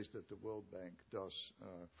surveys that the World Bank does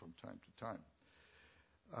from time to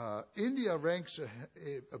time. India ranks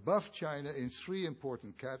above China in three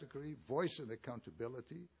important categories: voice and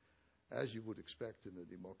accountability, as you would expect in a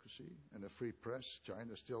democracy, and a free press.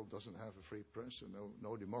 China still doesn't have a free press and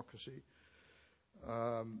no democracy.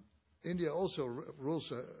 India also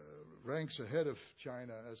ranks ahead of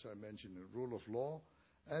China, as I mentioned, in rule of law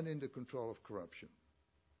and in the control of corruption.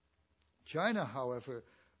 China, however,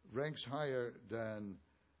 ranks higher than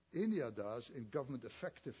India does in government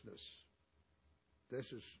effectiveness.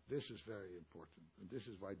 This is very important, and this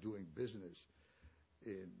is why doing business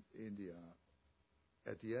in India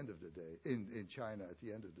at the end of the day, in China at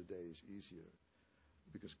the end of the day, is easier,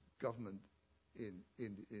 because government in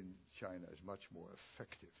China is much more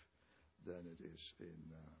effective than it is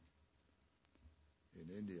in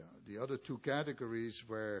India. The other two categories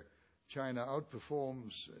where China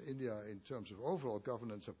outperforms India in terms of overall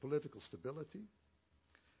governance are political stability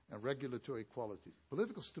and regulatory quality.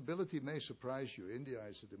 Political stability may surprise you. India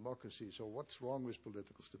is a democracy, so what's wrong with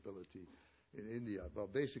political stability in India? Well,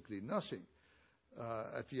 basically nothing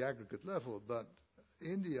at the aggregate level, but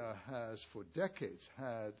India has for decades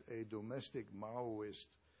had a domestic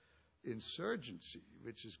Maoist insurgency,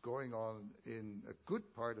 which is going on in a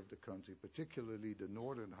good part of the country, particularly the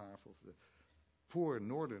northern half of the poor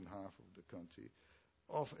northern half of the country,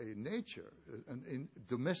 of a nature, in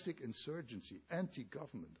domestic insurgency,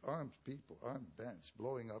 anti-government, armed people, armed bands,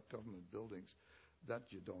 blowing up government buildings, that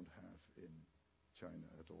you don't have in China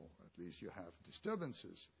at all. At least you have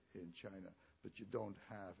disturbances in China, but you don't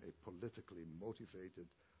have a politically motivated,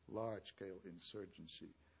 large-scale insurgency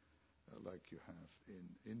like you have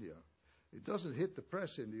in India. It doesn't hit the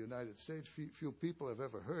press in the United States. Few people have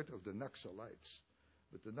ever heard of the Naxalites.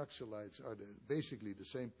 But the Naxalites are basically the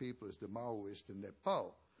same people as the Maoists in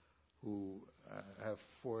Nepal, who have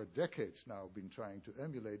for decades now been trying to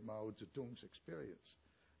emulate Mao Zedong's experience.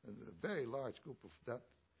 And a very large group of that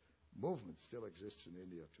movement still exists in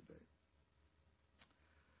India today.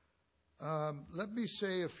 Let me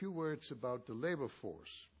say a few words about the labor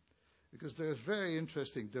force, because there's very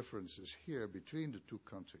interesting differences here between the two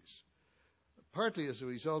countries. Partly as a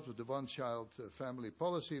result of the one-child family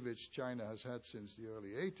policy, which China has had since the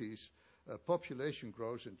early 80s, Population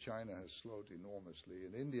growth in China has slowed enormously.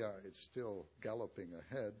 In India, it's still galloping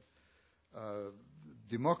ahead.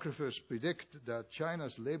 Demographers predict that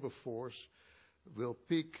China's labor force will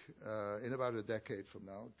peak in about a decade from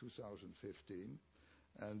now, 2015,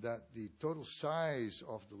 and that the total size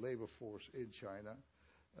of the labor force in China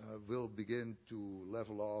will begin to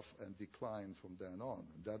level off and decline from then on.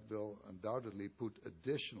 And that will undoubtedly put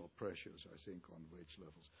additional pressures, I think, on wage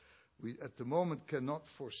levels. We, at the moment, cannot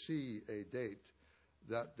foresee a date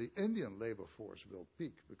that the Indian labor force will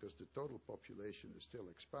peak because the total population is still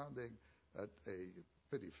expanding at a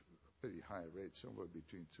pretty high rate, somewhere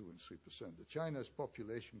between 2 and 3%. The China's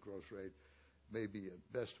population growth rate may be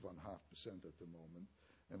at best 0.5% at the moment.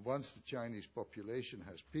 And once the Chinese population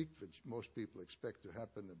has peaked, which most people expect to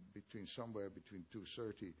happen somewhere between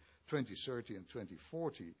 2030 and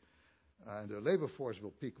 2040, and the labor force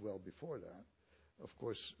will peak well before that, of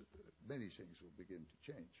course, many things will begin to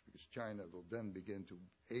change because China will then begin to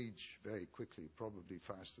age very quickly, probably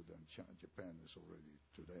faster than Japan is already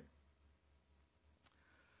today.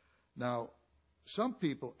 Now, some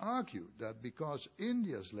people argue that because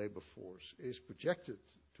India's labor force is projected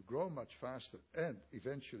to grow much faster and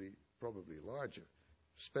eventually probably larger,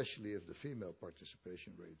 especially if the female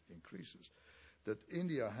participation rate increases, that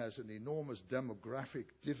India has an enormous demographic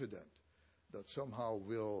dividend that somehow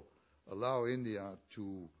will allow India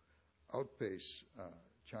to outpace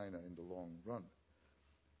China in the long run.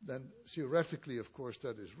 Then theoretically, of course,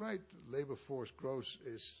 that is right. Labor force growth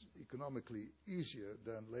is economically easier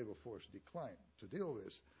than labor force decline to deal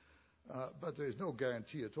with. But there is no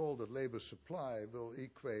guarantee at all that labor supply will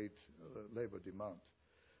equate labor demand.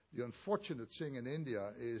 The unfortunate thing in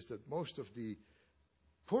India is that most of the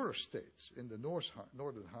poorer states in the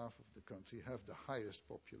northern half of the country have the highest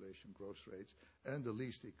population growth rates and the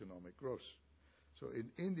least economic growth. So in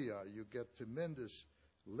India, you get tremendous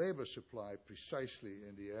labor supply precisely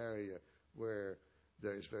in the area where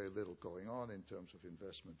there is very little going on in terms of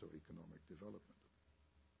investment or economic development.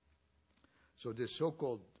 So this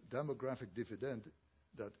so-called demographic dividend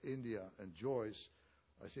that India enjoys,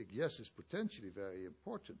 I think, yes, is potentially very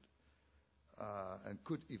important and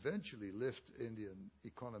could eventually lift Indian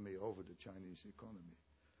economy over the Chinese economy.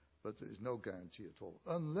 But there is no guarantee at all,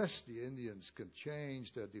 unless the Indians can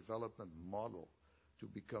change their development model to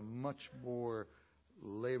become much more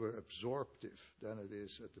labor absorptive than it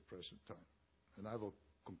is at the present time. And I will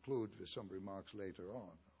conclude with some remarks later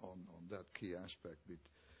on that key aspect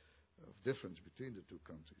of difference between the two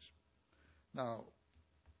countries. Now,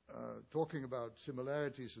 talking about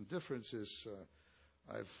similarities and differences,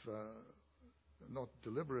 I've not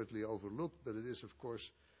deliberately overlooked, but it is, of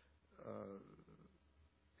course,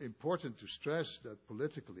 important to stress that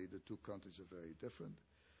politically the two countries are very different.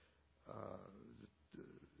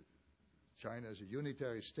 China is a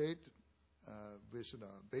unitary state with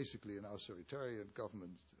basically an authoritarian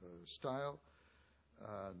government style,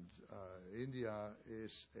 and India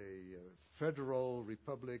is a federal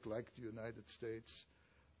republic like the United States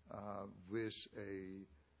with a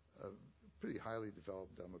pretty highly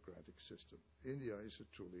developed democratic system. India is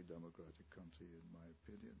a truly democratic country, in my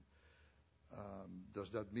opinion. Does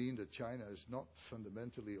that mean that China is not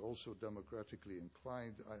fundamentally also democratically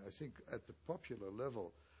inclined? I think at the popular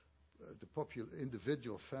level, the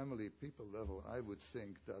individual family people level, I would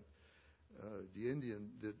think that the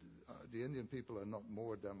Indian people are not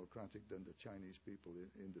more democratic than the Chinese people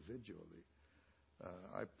individually.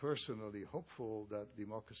 I'm personally hopeful that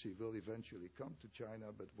democracy will eventually come to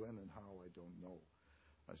China, but when and how, I don't know.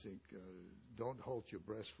 I think don't hold your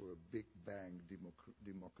breath for a big bang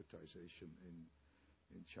democratization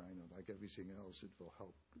in China. Like everything else, it will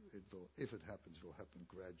help. If it happens, it will happen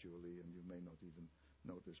gradually, and you may not even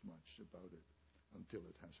notice much about it until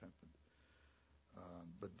it has happened.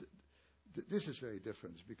 But this is very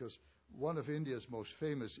different because one of India's most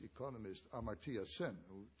famous economists, Amartya Sen,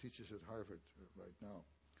 who teaches at Harvard right now,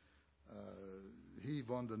 he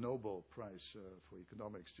won the Nobel Prize for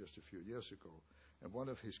economics just a few years ago. And one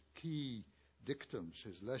of his key dictums,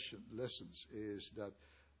 his lessons, is that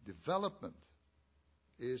development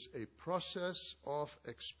is a process of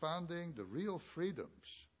expanding the real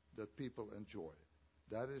freedoms that people enjoy.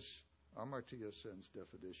 That is Amartya Sen's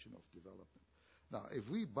definition of development. Now, if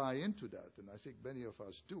we buy into that, and I think many of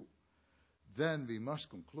us do, then we must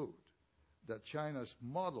conclude that China's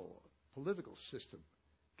model political system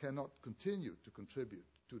cannot continue to contribute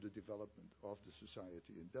to the development of the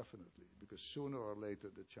society indefinitely, because sooner or later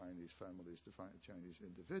the Chinese families, the Chinese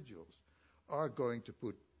individuals, are going to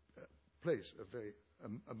place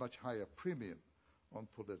a much higher premium on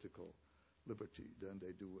political liberty than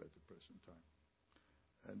they do at the present time.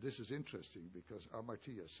 And this is interesting because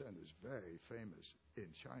Amartya Sen is very famous in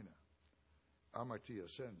China. Amartya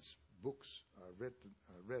Sen's books are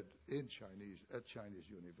read in Chinese at Chinese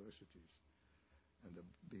universities, and they're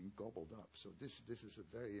being gobbled up. So this is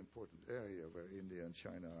a very important area where India and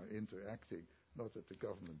China are interacting, not at the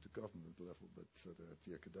government-to-government level, but at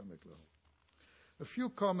the academic level. A few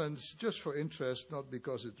comments, just for interest, not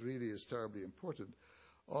because it really is terribly important,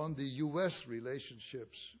 on the U.S.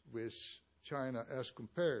 relationships with China as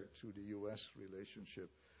compared to the U.S. relationship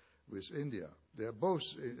with India. They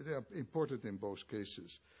are important in both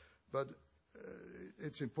cases, but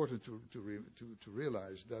it's important to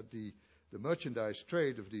realize that the merchandise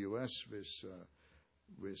trade of the U.S.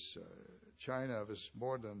 with China was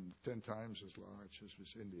more than 10 times as large as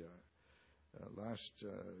with India. Last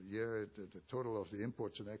year, the total of the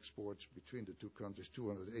imports and exports between the two countries,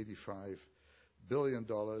 $285 billion,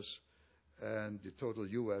 and the total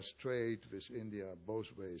U.S. trade with India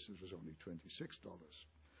both ways, it was only $26.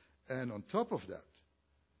 And on top of that,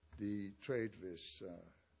 the trade with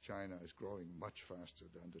China is growing much faster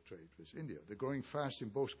than the trade with India. They're growing fast in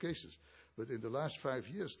both cases, but in the last 5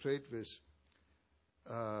 years, trade with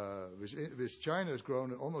China has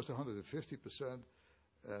grown almost 150%,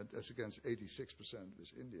 as against 86%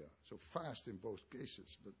 with India. So fast in both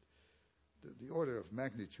cases, but the order of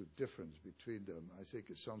magnitude difference between them, I think,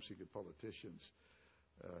 is something that politicians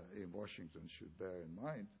in Washington should bear in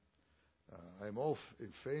mind. I'm all in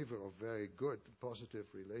favor of very good, positive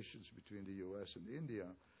relations between the U.S. and India,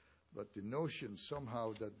 but the notion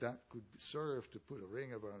somehow that could serve to put a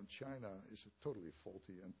ring around China is a totally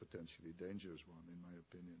faulty and potentially dangerous one, in my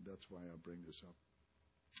opinion. That's why I bring this up.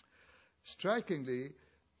 Strikingly,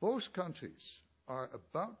 both countries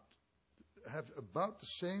have about the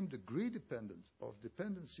same degree of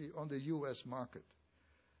dependency on the U.S. market.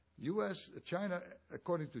 China,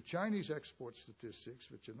 according to Chinese export statistics,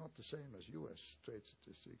 which are not the same as U.S. trade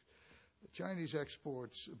statistics, Chinese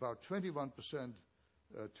exports about 21%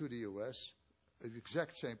 to the U.S., the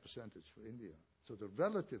exact same percentage for India. So the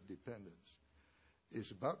relative dependence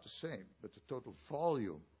is about the same, but the total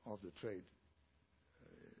volume of the trade,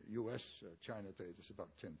 U.S.-China trade, is about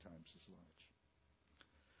 10 times as large.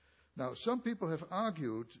 Now, some people have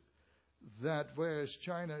argued that whereas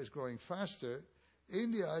China is growing faster,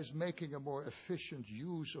 India is making a more efficient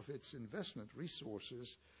use of its investment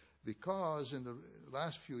resources, because in the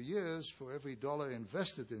last few years, for every dollar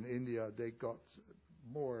invested in India, they got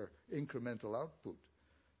more incremental output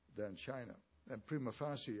than China. And prima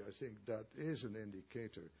facie, I think that is an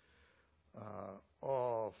indicator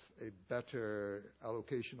of a better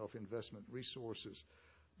allocation of investment resources.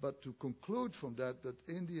 But to conclude from that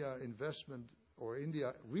India investment or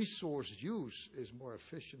India resource use is more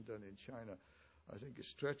efficient than in China, I think is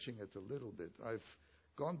stretching it a little bit. I've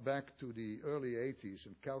gone back to the early 80s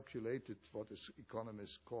and calculated what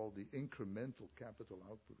economists call the incremental capital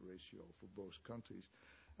output ratio for both countries.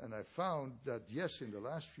 And I found that, yes, in the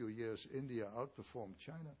last few years, India outperformed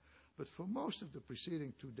China, but for most of the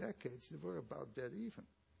preceding 2 decades, they were about dead even.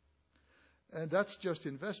 And that's just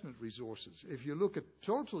investment resources. If you look at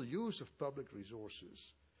total use of public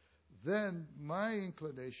resources, then my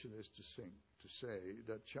inclination is to say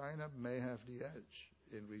that China may have the edge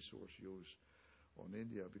in resource use on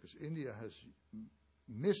India, because India has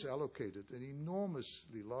misallocated an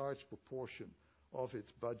enormously large proportion of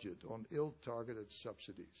its budget on ill-targeted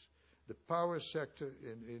subsidies. The power sector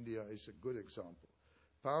in India is a good example.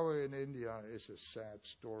 Power in India is a sad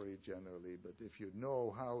story generally, but if you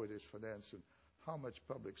know how it is financed and how much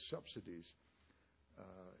public subsidies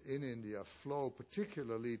in India flow,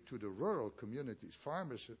 particularly to the rural communities,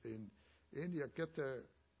 farmers in India get their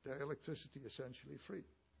electricity essentially free.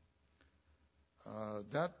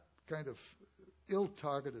 That kind of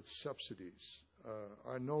ill-targeted subsidies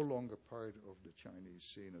are no longer part of the Chinese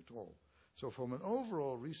scene at all. So from an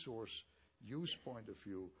overall resource use point of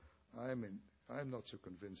view, I'm not so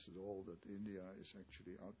convinced at all that India is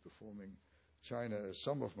actually outperforming China, as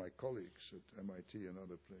some of my colleagues at MIT and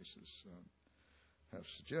other places have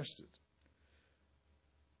suggested.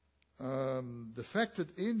 The fact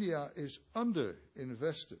that India is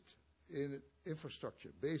under-invested in infrastructure,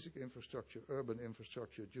 basic infrastructure, urban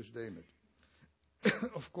infrastructure, just name it,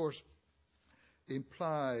 of course,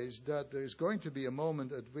 implies that there is going to be a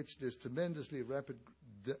moment at which this tremendously rapid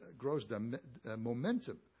growth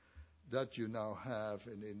momentum that you now have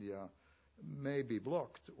in India may be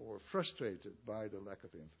blocked or frustrated by the lack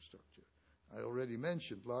of infrastructure. I already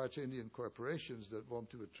mentioned large Indian corporations that want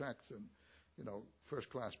to attract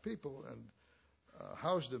first-class people and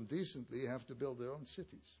house them decently have to build their own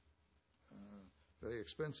cities. Very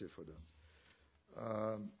expensive for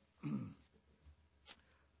them.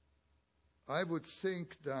 I would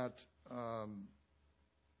think that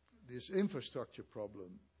this infrastructure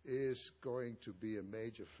problem is going to be a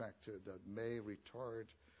major factor that may retard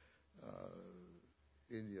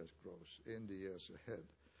India's growth in the years ahead.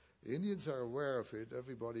 The Indians are aware of it.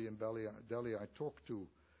 Everybody in Delhi I talk to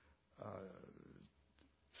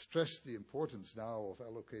stress the importance now of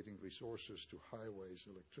allocating resources to highways,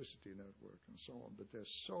 electricity network, and so on, but they're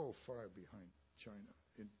so far behind China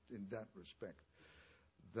in that respect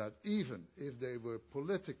that even if they were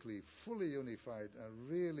politically fully unified and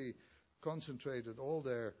really concentrated all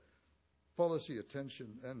their policy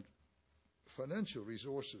attention and financial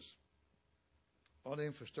resources on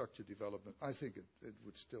infrastructure development, I think it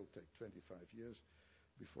would still take 25 years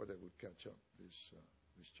before they would catch up with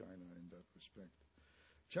China in that respect.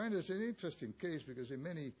 China is an interesting case because in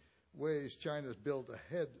many ways China is built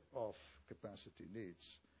ahead of capacity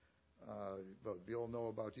needs. But we all know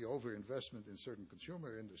about the overinvestment in certain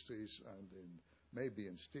consumer industries and maybe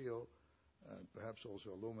in steel, and perhaps also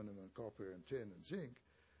aluminum and copper and tin and zinc.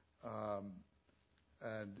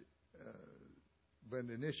 When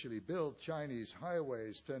initially built, Chinese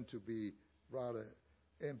highways tend to be rather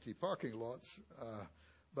empty parking lots,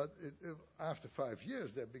 but after 5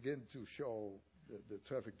 years they begin to show the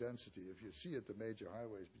traffic density. If you see it, the major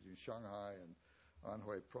highways between Shanghai and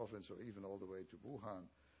Anhui province, or even all the way to Wuhan,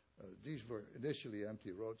 these were initially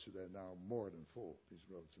empty roads, so they're now more than full, these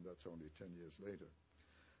roads, and that's only 10 years later.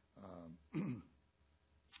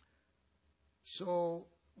 So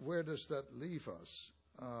where does that leave us?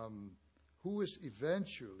 Who is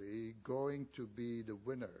eventually going to be the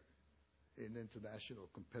winner in international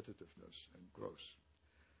competitiveness and growth?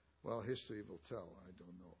 Well, history will tell, I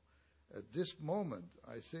don't know. At this moment,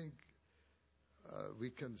 I think we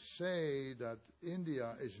can say that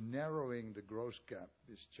India is narrowing the growth gap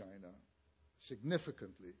with China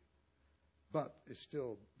significantly, but is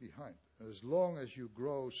still behind. And as long as you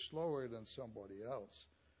grow slower than somebody else,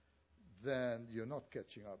 then you're not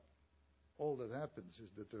catching up. All that happens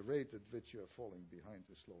is that the rate at which you're falling behind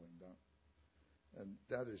is slowing down. And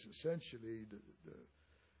that is essentially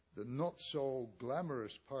the not so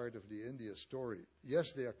glamorous part of the India story.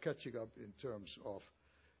 Yes, they are catching up in terms of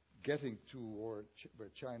getting to where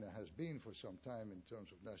China has been for some time in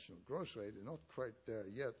terms of national growth rate. They're not quite there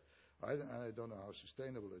yet. I don't know how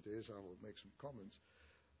sustainable it is. I will make some comments.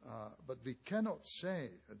 But we cannot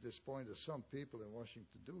say at this point, as some people in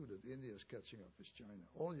Washington do, that India is catching up with China.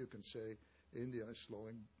 All you can say, India is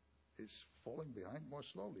falling behind more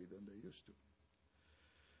slowly than they used to.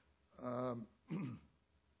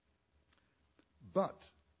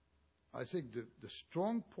 But I think the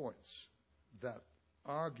strong points that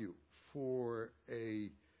argue for a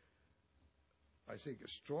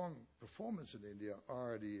strong performance in India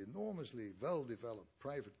are the enormously well-developed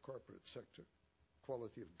private corporate sector,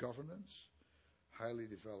 quality of governance, highly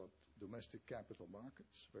developed domestic capital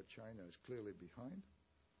markets, where China is clearly behind,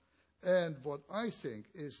 and what I think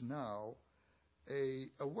is now an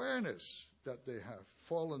awareness that they have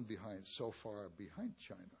fallen behind so far behind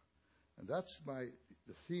China. And that's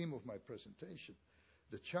the theme of my presentation.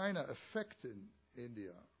 The China effect in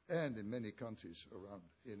India and in many countries around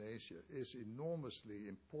in Asia is enormously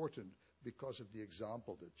important because of the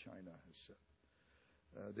example that China has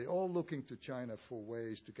set. They're all looking to China for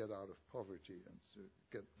ways to get out of poverty and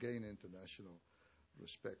to gain international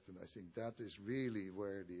respect. And I think that is really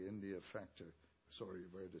where the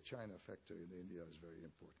where the China factor in India is very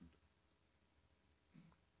important.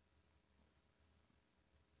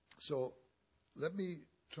 So let me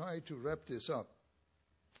try to wrap this up.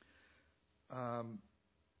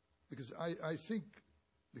 Because I think,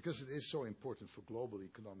 because it is so important for global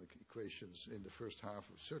economic equations in the first half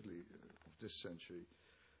of of this century,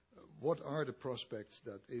 what are the prospects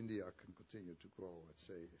that India can continue to grow at,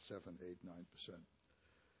 say, 7, 8,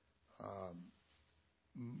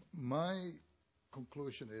 9%? My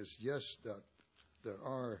conclusion is, yes, that there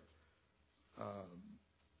are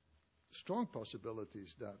strong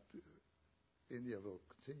possibilities that India will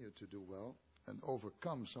continue to do well and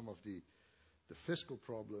overcome some of the fiscal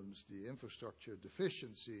problems, the infrastructure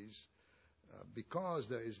deficiencies, because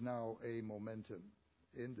there is now a momentum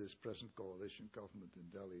in this present coalition government in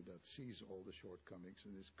Delhi that sees all the shortcomings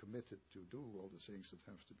and is committed to do all the things that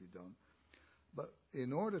have to be done. But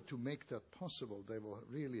in order to make that possible, they will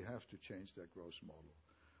really have to change their growth model.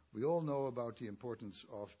 We all know about the importance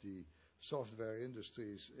of the software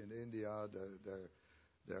industries in India.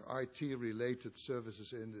 Their IT-related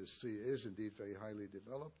services industry is indeed very highly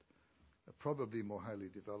developed, probably more highly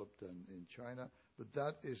developed than in China, but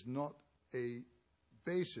that is not a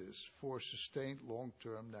basis for sustained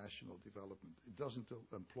long-term national development. It doesn't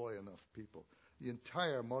employ enough people. The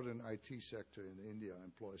entire modern IT sector in India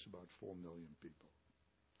employs about 4 million people,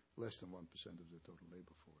 less than 1% of the total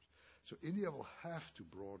labor force. So India will have to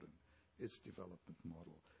broaden its development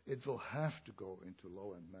model. It will have to go into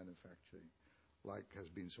low-end manufacturing, like has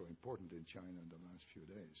been so important in China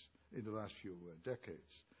in the last few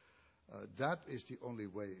decades. That is the only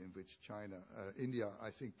way in which India, I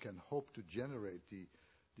think, can hope to generate the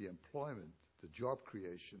employment, the job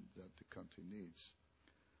creation that the country needs.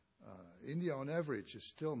 India, on average, is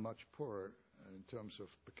still much poorer in terms of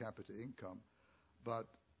per capita income, but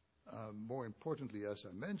more importantly, as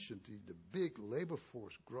I mentioned, the big labor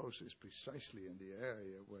force growth is precisely in the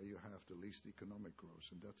area where you have the least economic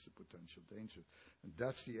growth, and that's the potential danger. And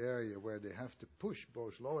that's the area where they have to push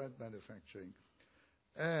both low-end manufacturing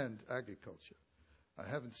and agriculture. I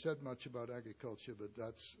haven't said much about agriculture, but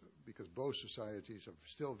that's because both societies are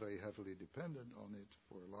still very heavily dependent on it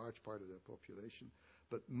for a large part of their population,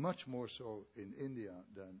 but much more so in India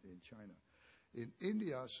than in China. In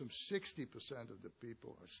India, some 60% of the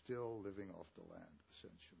people are still living off the land,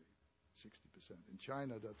 essentially, 60%. In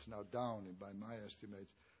China, that's now down, by my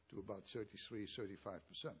estimates, to about 33, 35%,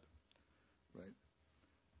 right?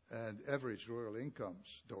 And average rural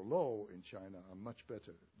incomes, though low in China, are much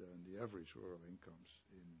better than the average rural incomes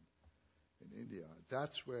in India.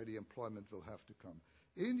 That's where the employment will have to come.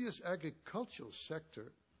 India's agricultural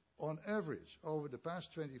sector, on average, over the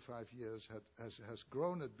past 25 years, has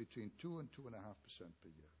grown at between 2 and 2.5% per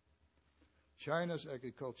year. China's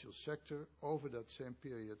agricultural sector, over that same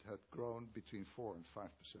period, had grown between 4 and 5%,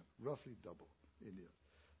 roughly double India.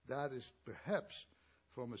 That is perhaps,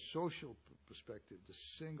 from a social perspective, the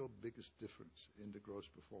single biggest difference in the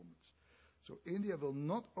growth performance. So India will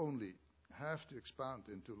not only have to expand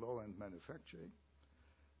into low-end manufacturing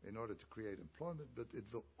in order to create employment, but it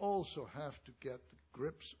will also have to get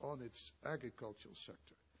grips on its agricultural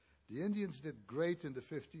sector. The Indians did great in the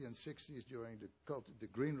 50s and 60s during the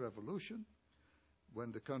Green Revolution,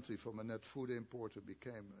 when the country from a net food importer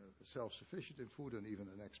became self-sufficient in food and even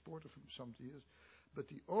an exporter for some years. But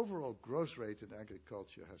the overall growth rate in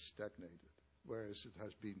agriculture has stagnated, whereas it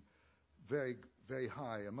has been very, very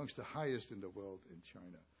high, amongst the highest in the world in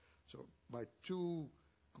China. So my two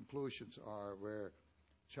conclusions are where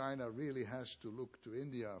China really has to look to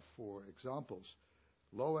India for examples: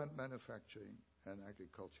 low-end manufacturing and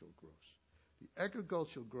agricultural growth. The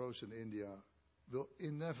agricultural growth in India will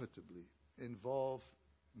inevitably involve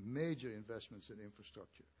major investments in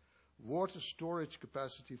infrastructure. Water storage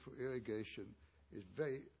capacity for irrigation is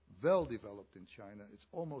very well developed in China. It's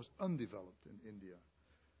almost undeveloped in India.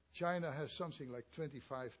 China has something like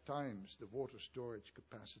 25 times the water storage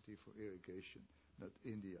capacity for irrigation that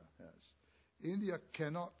India has. India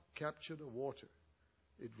cannot capture the water.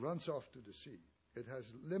 It runs off to the sea. It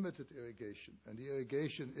has limited irrigation, and the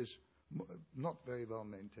irrigation is not very well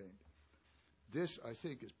maintained. This, I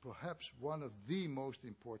think, is perhaps one of the most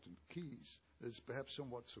important keys. It's perhaps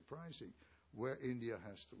somewhat surprising where India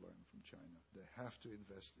has to learn from China. They have to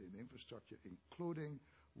invest in infrastructure, including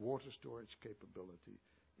water storage capability,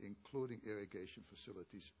 including irrigation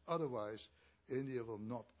facilities. Otherwise, India will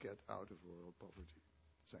not get out of rural poverty.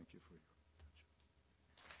 Thank you for your attention.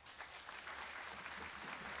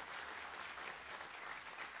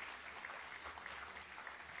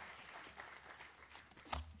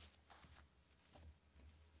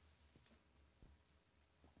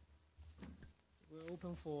 We're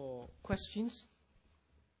open for questions.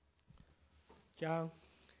 John,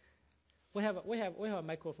 we have a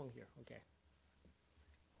microphone here. Okay.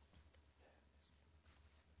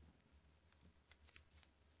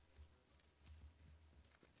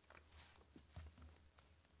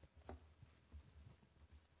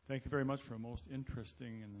 Thank you very much for a most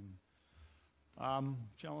interesting and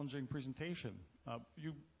challenging presentation.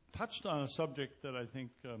 You touched on a subject that I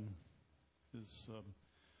think is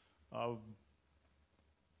of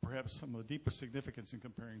perhaps some of the deepest significance in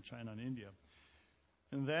comparing China and India.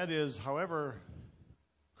 And that is, however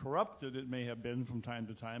corrupted it may have been from time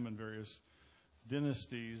to time in various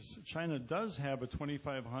dynasties, China does have a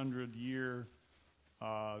 2,500-year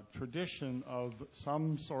tradition of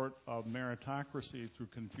some sort of meritocracy through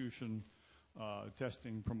Confucian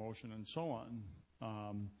testing, promotion, and so on.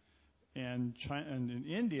 And in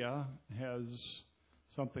India has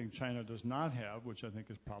something China does not have, which I think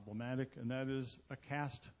is problematic, and that is a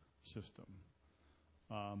caste system.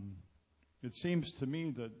 It seems to me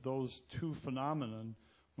that those two phenomena,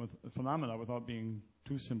 without being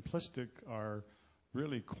too simplistic, are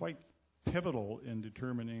really quite pivotal in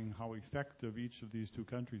determining how effective each of these two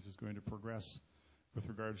countries is going to progress with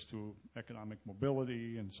regards to economic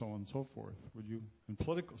mobility and so on and so forth? Would you, and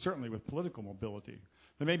certainly with political mobility.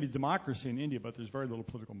 There may be democracy in India, but there's very little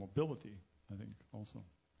political mobility, I think, also.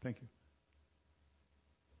 Thank you.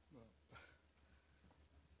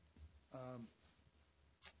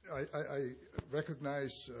 I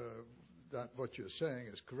recognize that what you're saying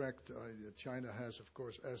is correct. China has, of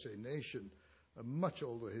course, as a nation, a much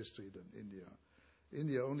older history than India.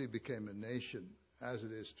 India only became a nation as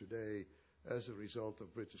it is today as a result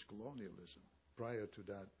of British colonialism. Prior to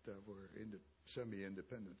that, there were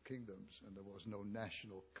semi-independent kingdoms, and there was no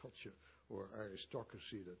national culture or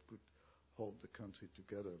aristocracy that could hold the country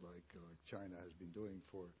together like China has been doing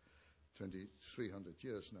for 300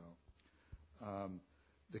 years now.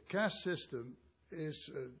 The caste system is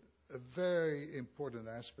a very important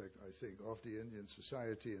aspect, I think, of the Indian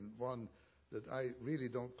society, and one that I really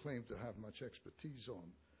don't claim to have much expertise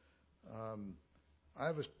on.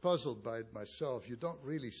 I was puzzled by it myself. You don't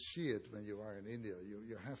really see it when you are in India.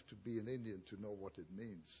 You have to be an Indian to know what it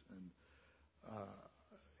means. And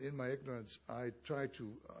in my ignorance, I try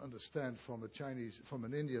to understand from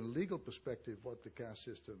an Indian legal perspective what the caste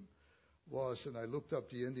system was, and I looked up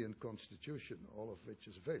the Indian constitution, all of which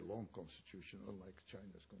is a very long constitution, unlike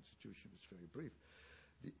China's constitution, it's very brief.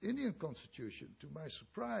 The Indian constitution, to my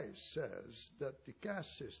surprise, says that the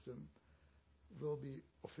caste system will be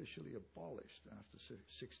officially abolished after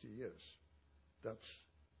 60 years. That's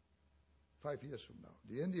 5 years from now.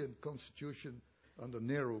 The Indian constitution under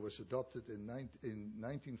Nehru was adopted in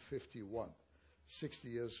 1951. 60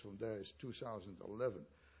 years from there is 2011.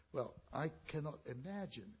 Well, I cannot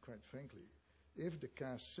imagine, quite frankly, if the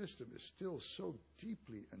caste system is still so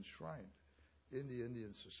deeply enshrined in the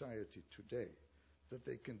Indian society today that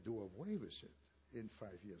they can do away with it in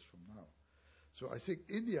 5 years from now. So I think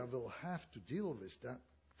India will have to deal with that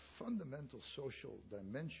fundamental social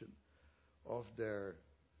dimension of their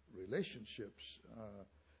relationships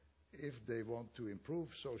if they want to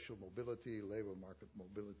improve social mobility, labor market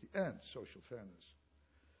mobility, and social fairness.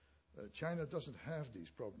 China doesn't have these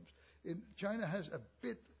problems. China has a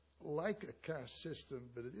bit like a caste system,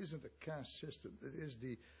 but it isn't a caste system. It is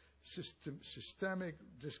the systemic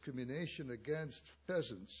discrimination against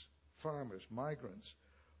peasants, farmers, migrants,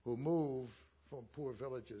 who move from poor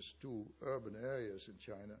villages to urban areas in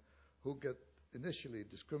China, who get initially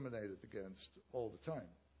discriminated against all the time.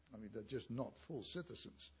 I mean, they're just not full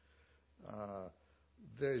citizens.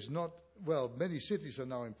 There's not, well, many cities are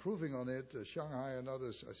now improving on it. Shanghai and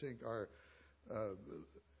others, I think, are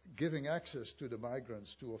giving access to the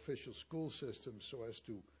migrants to official school systems so as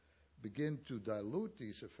to begin to dilute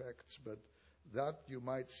these effects, but that, you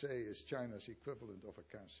might say, is China's equivalent of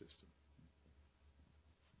a caste system.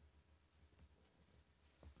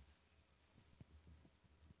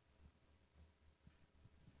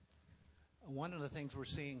 One of the things we're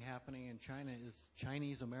seeing happening in China is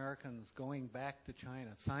Chinese Americans going back to China,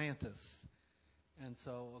 scientists. And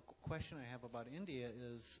so a question I have about India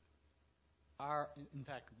is, in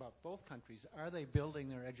fact, about both countries, are they building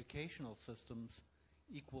their educational systems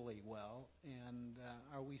equally well? And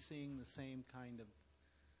are we seeing the same kind of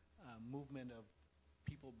movement of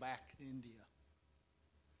people back to India?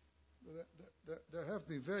 There have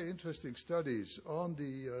been very interesting studies on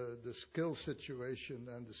the skill situation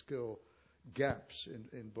and the skill gaps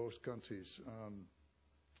in both countries.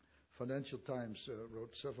 Financial Times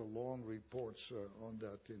wrote several long reports on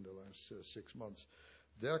that in the last 6 months.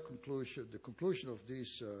 The conclusion of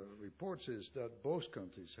these reports is that both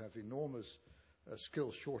countries have enormous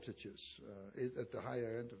skill shortages at the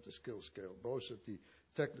higher end of the skill scale, both at the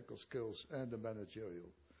technical skills and the managerial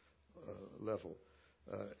level.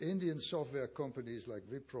 Indian software companies like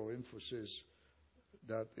Wipro, Infosys,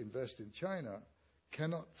 that invest in China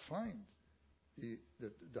cannot find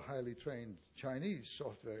the highly trained Chinese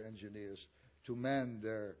software engineers to man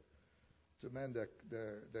their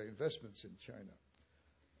investments in China.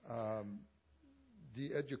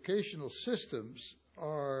 The educational systems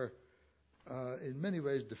are in many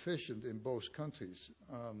ways deficient in both countries.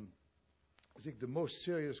 I think the most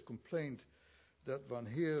serious complaint that one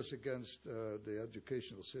hears against the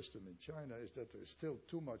educational system in China is that there is still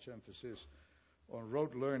too much emphasis on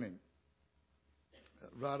rote learning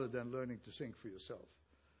rather than learning to think for yourself.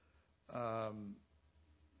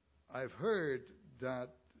 I've heard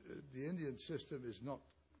that the Indian system is not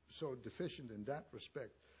so deficient in that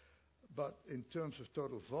respect, but in terms of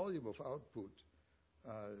total volume of output,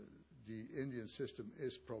 the Indian system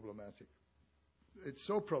is problematic. It's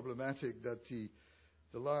so problematic that the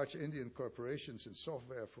large Indian corporations in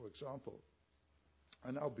software, for example,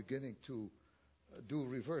 are now beginning to do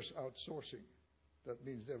reverse outsourcing. That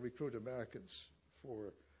means they recruit Americans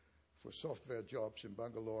for software jobs in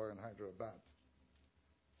Bangalore and Hyderabad.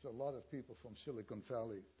 So a lot of people from Silicon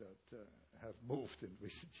Valley that have moved in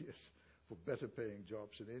recent years for better paying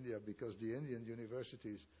jobs in India because the Indian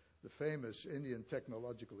universities, the famous Indian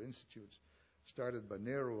technological institutes, started by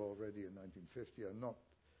Nehru already in 1950, are not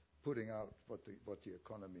putting out what the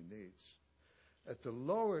economy needs. At the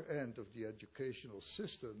lower end of the educational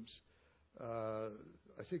systems,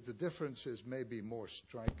 I think the differences may be more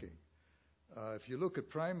striking. If you look at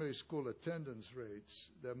primary school attendance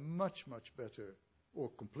rates, they're much, much better, or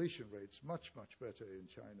completion rates, much, much better in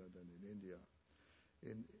China than in India.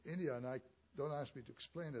 In India, and don't ask me to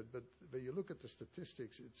explain it, but when you look at the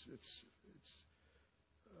statistics, it's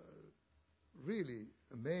really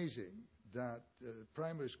amazing that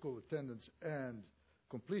primary school attendance and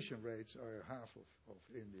completion rates are half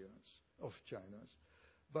of China's.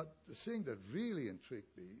 But the thing that really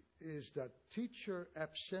intrigued me is that teacher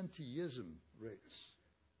absenteeism rates,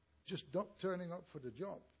 just not turning up for the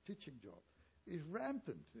job, teaching job, is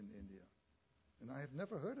rampant in India. And I have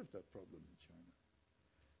never heard of that problem in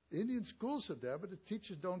China. Indian schools are there, but the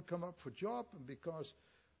teachers don't come up for job, and because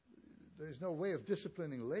there's no way of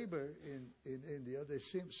disciplining labor in India, they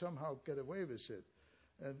somehow get away with it.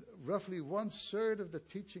 And roughly 1/3 of the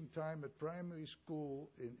teaching time at primary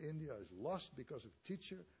school in India is lost because of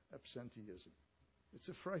teacher absenteeism. It's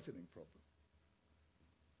a frightening problem.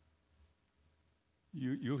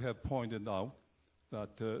 You have pointed out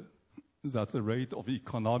that the rate of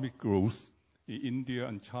economic growth in India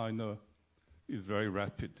and China is very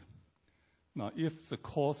rapid. Now, if the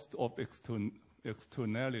cost of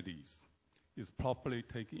externalities is properly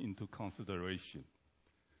taken into consideration,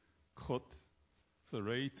 could the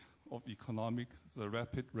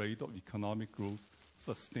rapid rate of economic growth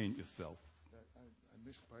sustain itself? I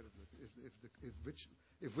missed part of it.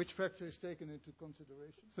 If which factor is taken into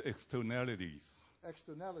consideration? The externalities.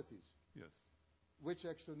 Externalities? Yes. Which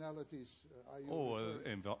externalities are you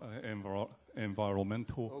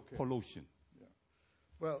environmental pollution. Yeah.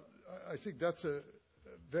 Well, I think that's a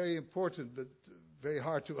very important but very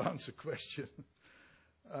hard to answer question.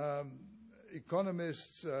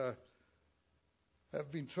 Economists have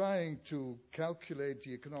been trying to calculate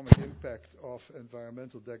the economic impact of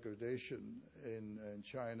environmental degradation in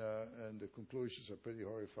China, and the conclusions are pretty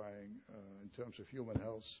horrifying in terms of human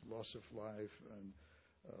health, loss of life, and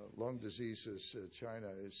lung diseases. China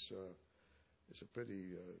is a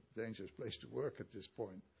pretty dangerous place to work at this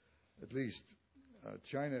point. At least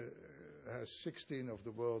China has 16 of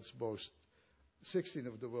the world's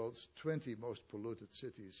 20 most polluted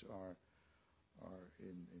cities are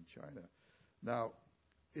in China. Now,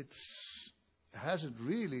 it hasn't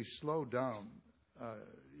really slowed down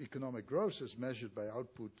economic growth as measured by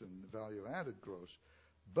output and value-added growth.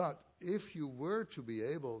 But if you were to be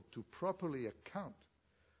able to properly account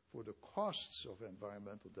for the costs of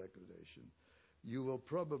environmental degradation, you will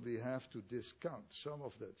probably have to discount some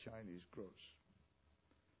of that Chinese growth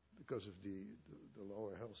because of the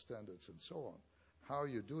lower health standards and so on. How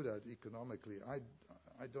you do that economically,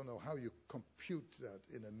 I don't know how you compute that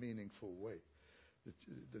in a meaningful way.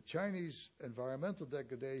 The Chinese environmental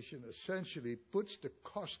degradation essentially puts the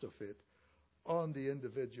cost of it on the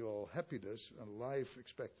individual happiness and life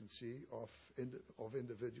expectancy of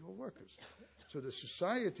individual workers. So the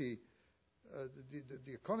society,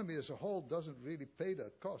 the economy as a whole doesn't really pay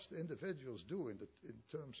that cost. Individuals do in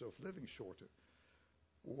terms of living shorter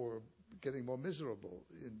or getting more miserable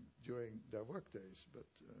during their work days. But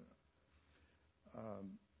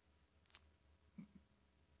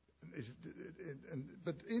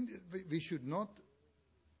we should not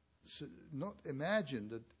imagine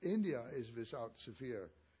that India is without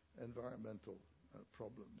severe environmental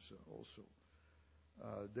problems also.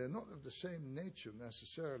 They're not of the same nature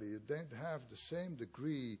necessarily. You don't have the same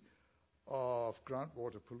degree of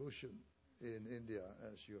groundwater pollution in India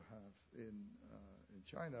as you have in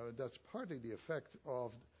China. And that's partly the effect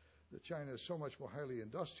of that China is so much more highly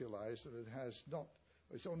industrialized that it has not.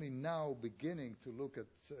 It's only now beginning to look at,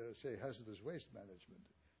 say, hazardous waste management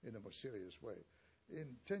in a more serious way.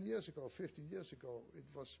 10 years ago, 15 years ago, it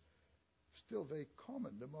was still very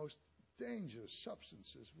common. The most dangerous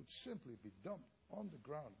substances would simply be dumped on the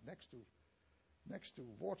ground next to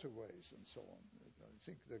waterways and so on. I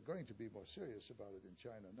think they're going to be more serious about it in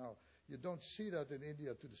China. Now, you don't see that in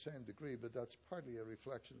India to the same degree, but that's partly a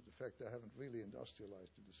reflection of the fact they haven't really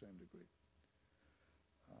industrialized to the same degree.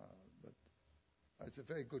 But it's a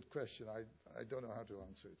very good question. I don't know how to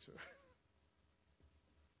answer it, sir.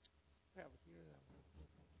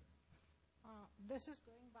 This is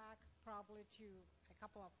going back probably to a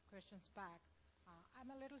couple of questions back. I'm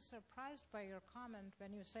a little surprised by your comment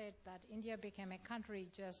when you said that India became a country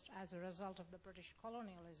just as a result of the British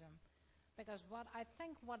colonialism. Because what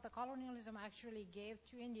the colonialism actually gave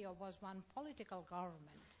to India was one political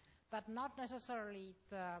government, but not necessarily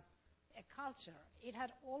a culture. It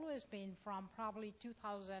had always been, from probably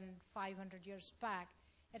 2,500 years back,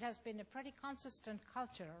 it has been a pretty consistent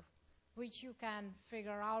culture, which you can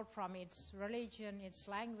figure out from its religion, its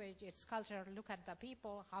language, its culture. Look at the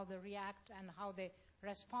people, how they react and how they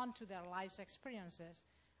respond to their life's experiences.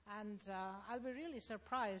 And I'll be really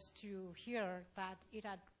surprised to hear that it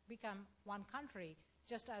had become one country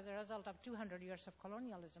just as a result of 200 years of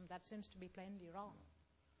colonialism. That seems to be plainly wrong.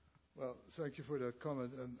 Well, thank you for that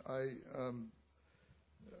comment, and I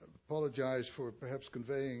apologize for perhaps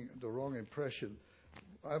conveying the wrong impression.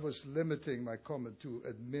 I was limiting my comment to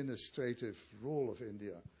administrative role of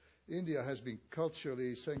India. India has been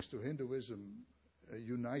culturally, thanks to Hinduism, a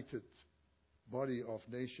united body of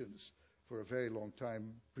nations for a very long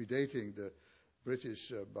time, predating the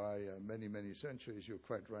British by many, many centuries. You're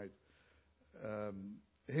quite right.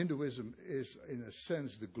 Hinduism is, in a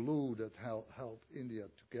sense, the glue that held India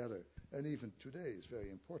together, and even today is very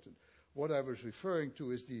important. What I was referring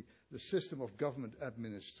to is the system of government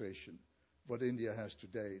administration, what India has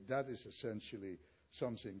today. That is essentially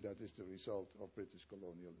something that is the result of British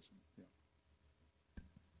colonialism. Yeah.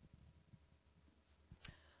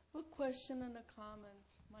 A question and a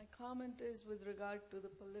comment. My comment is with regard to the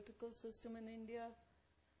political system in India.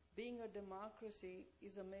 Being a democracy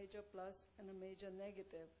is a major plus and a major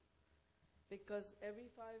negative, because every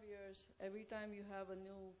 5 years, every time you have a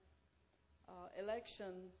new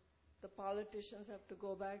election, the politicians have to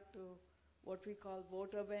go back to what we call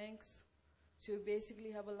voter banks. So you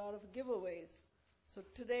basically have a lot of giveaways. So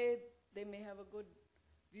today they may have a good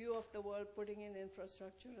view of the world, putting in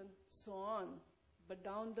infrastructure and so on, but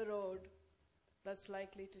down the road, that's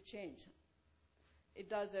likely to change. It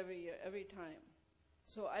does every year, every time.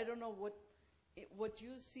 So I don't know what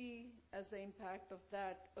you see as the impact of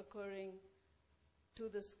that occurring to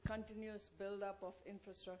this continuous buildup of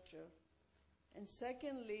infrastructure. And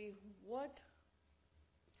secondly, what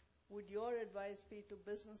would your advice be to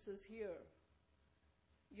businesses here,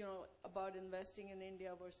 about investing in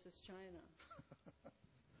India versus China,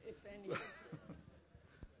 if any?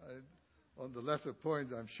 On the latter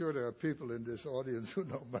point, I'm sure there are people in this audience who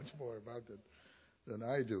know much more about it than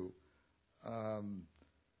I do.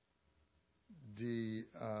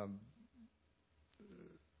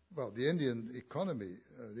 The Indian economy,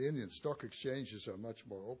 the Indian stock exchanges are much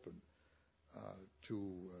more open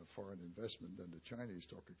to foreign investment than the Chinese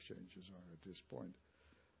stock exchanges are at this point.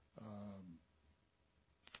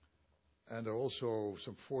 And there are also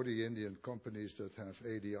some 40 Indian companies that have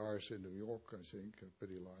ADRs in New York, I think,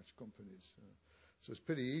 pretty large companies. So it's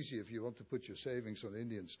pretty easy if you want to put your savings on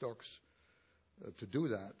Indian stocks to do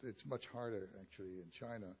that. It's much harder, actually, in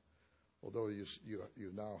China, although you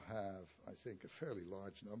now have, I think, a fairly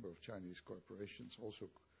large number of Chinese corporations also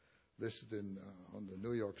listed on the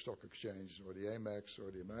New York Stock Exchange or the Amex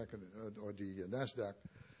or the American or the NASDAQ.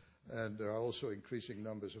 And there are also increasing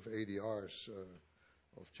numbers of ADRs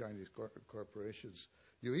of Chinese corporations.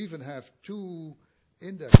 You even have 2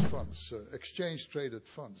 index funds, exchange-traded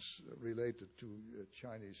funds related to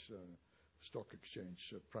Chinese stock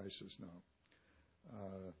exchange prices now.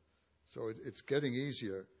 So it's getting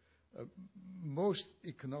easier. Most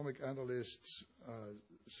economic analysts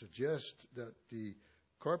suggest that the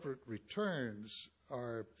corporate returns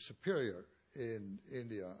are superior in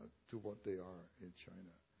India to what they are in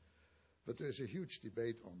China. But there's a huge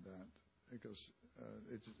debate on that, because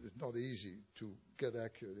it's not easy to get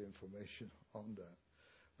accurate information on that.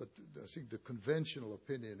 But I think the conventional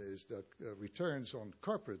opinion is that returns on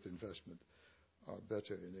corporate investment are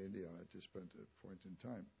better in India at this point in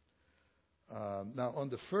time. Now, on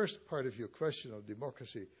the first part of your question of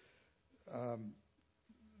democracy, there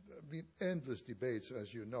have been endless debates,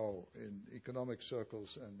 as you know, in economic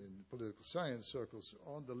circles and in political science circles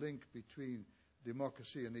on the link between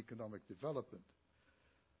democracy and economic development.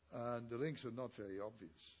 And the links are not very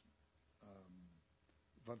obvious.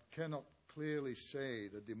 One cannot clearly say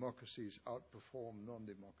that democracies outperform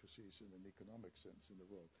non-democracies in an economic sense in the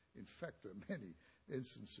world. In fact, there are many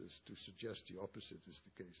instances to suggest the opposite is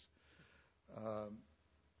the case.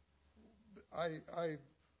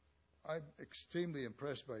 I'm extremely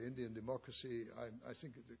impressed by Indian democracy. I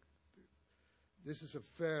think this is a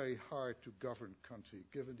very hard-to-govern country,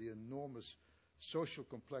 given the enormous social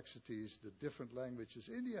complexities, the different languages.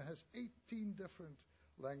 India has 18 different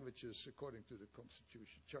languages according to the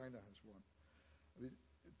constitution. China has one. I mean,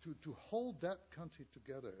 to hold that country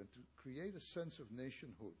together and to create a sense of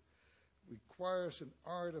nationhood requires an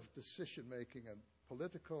art of decision-making and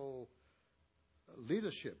political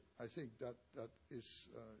leadership. I think that is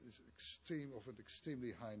of an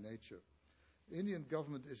extremely high nature. The Indian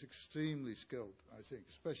government is extremely skilled, I think,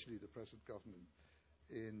 especially the present government,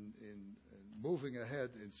 in moving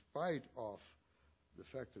ahead in spite of the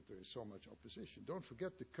fact that there is so much opposition. Don't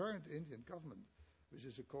forget, the current Indian government, which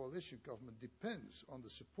is a coalition government, depends on the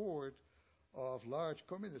support of large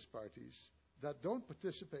communist parties that don't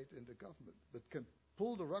participate in the government, but can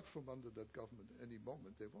pull the rug from under that government any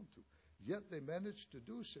moment they want to. Yet they manage to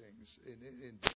do things in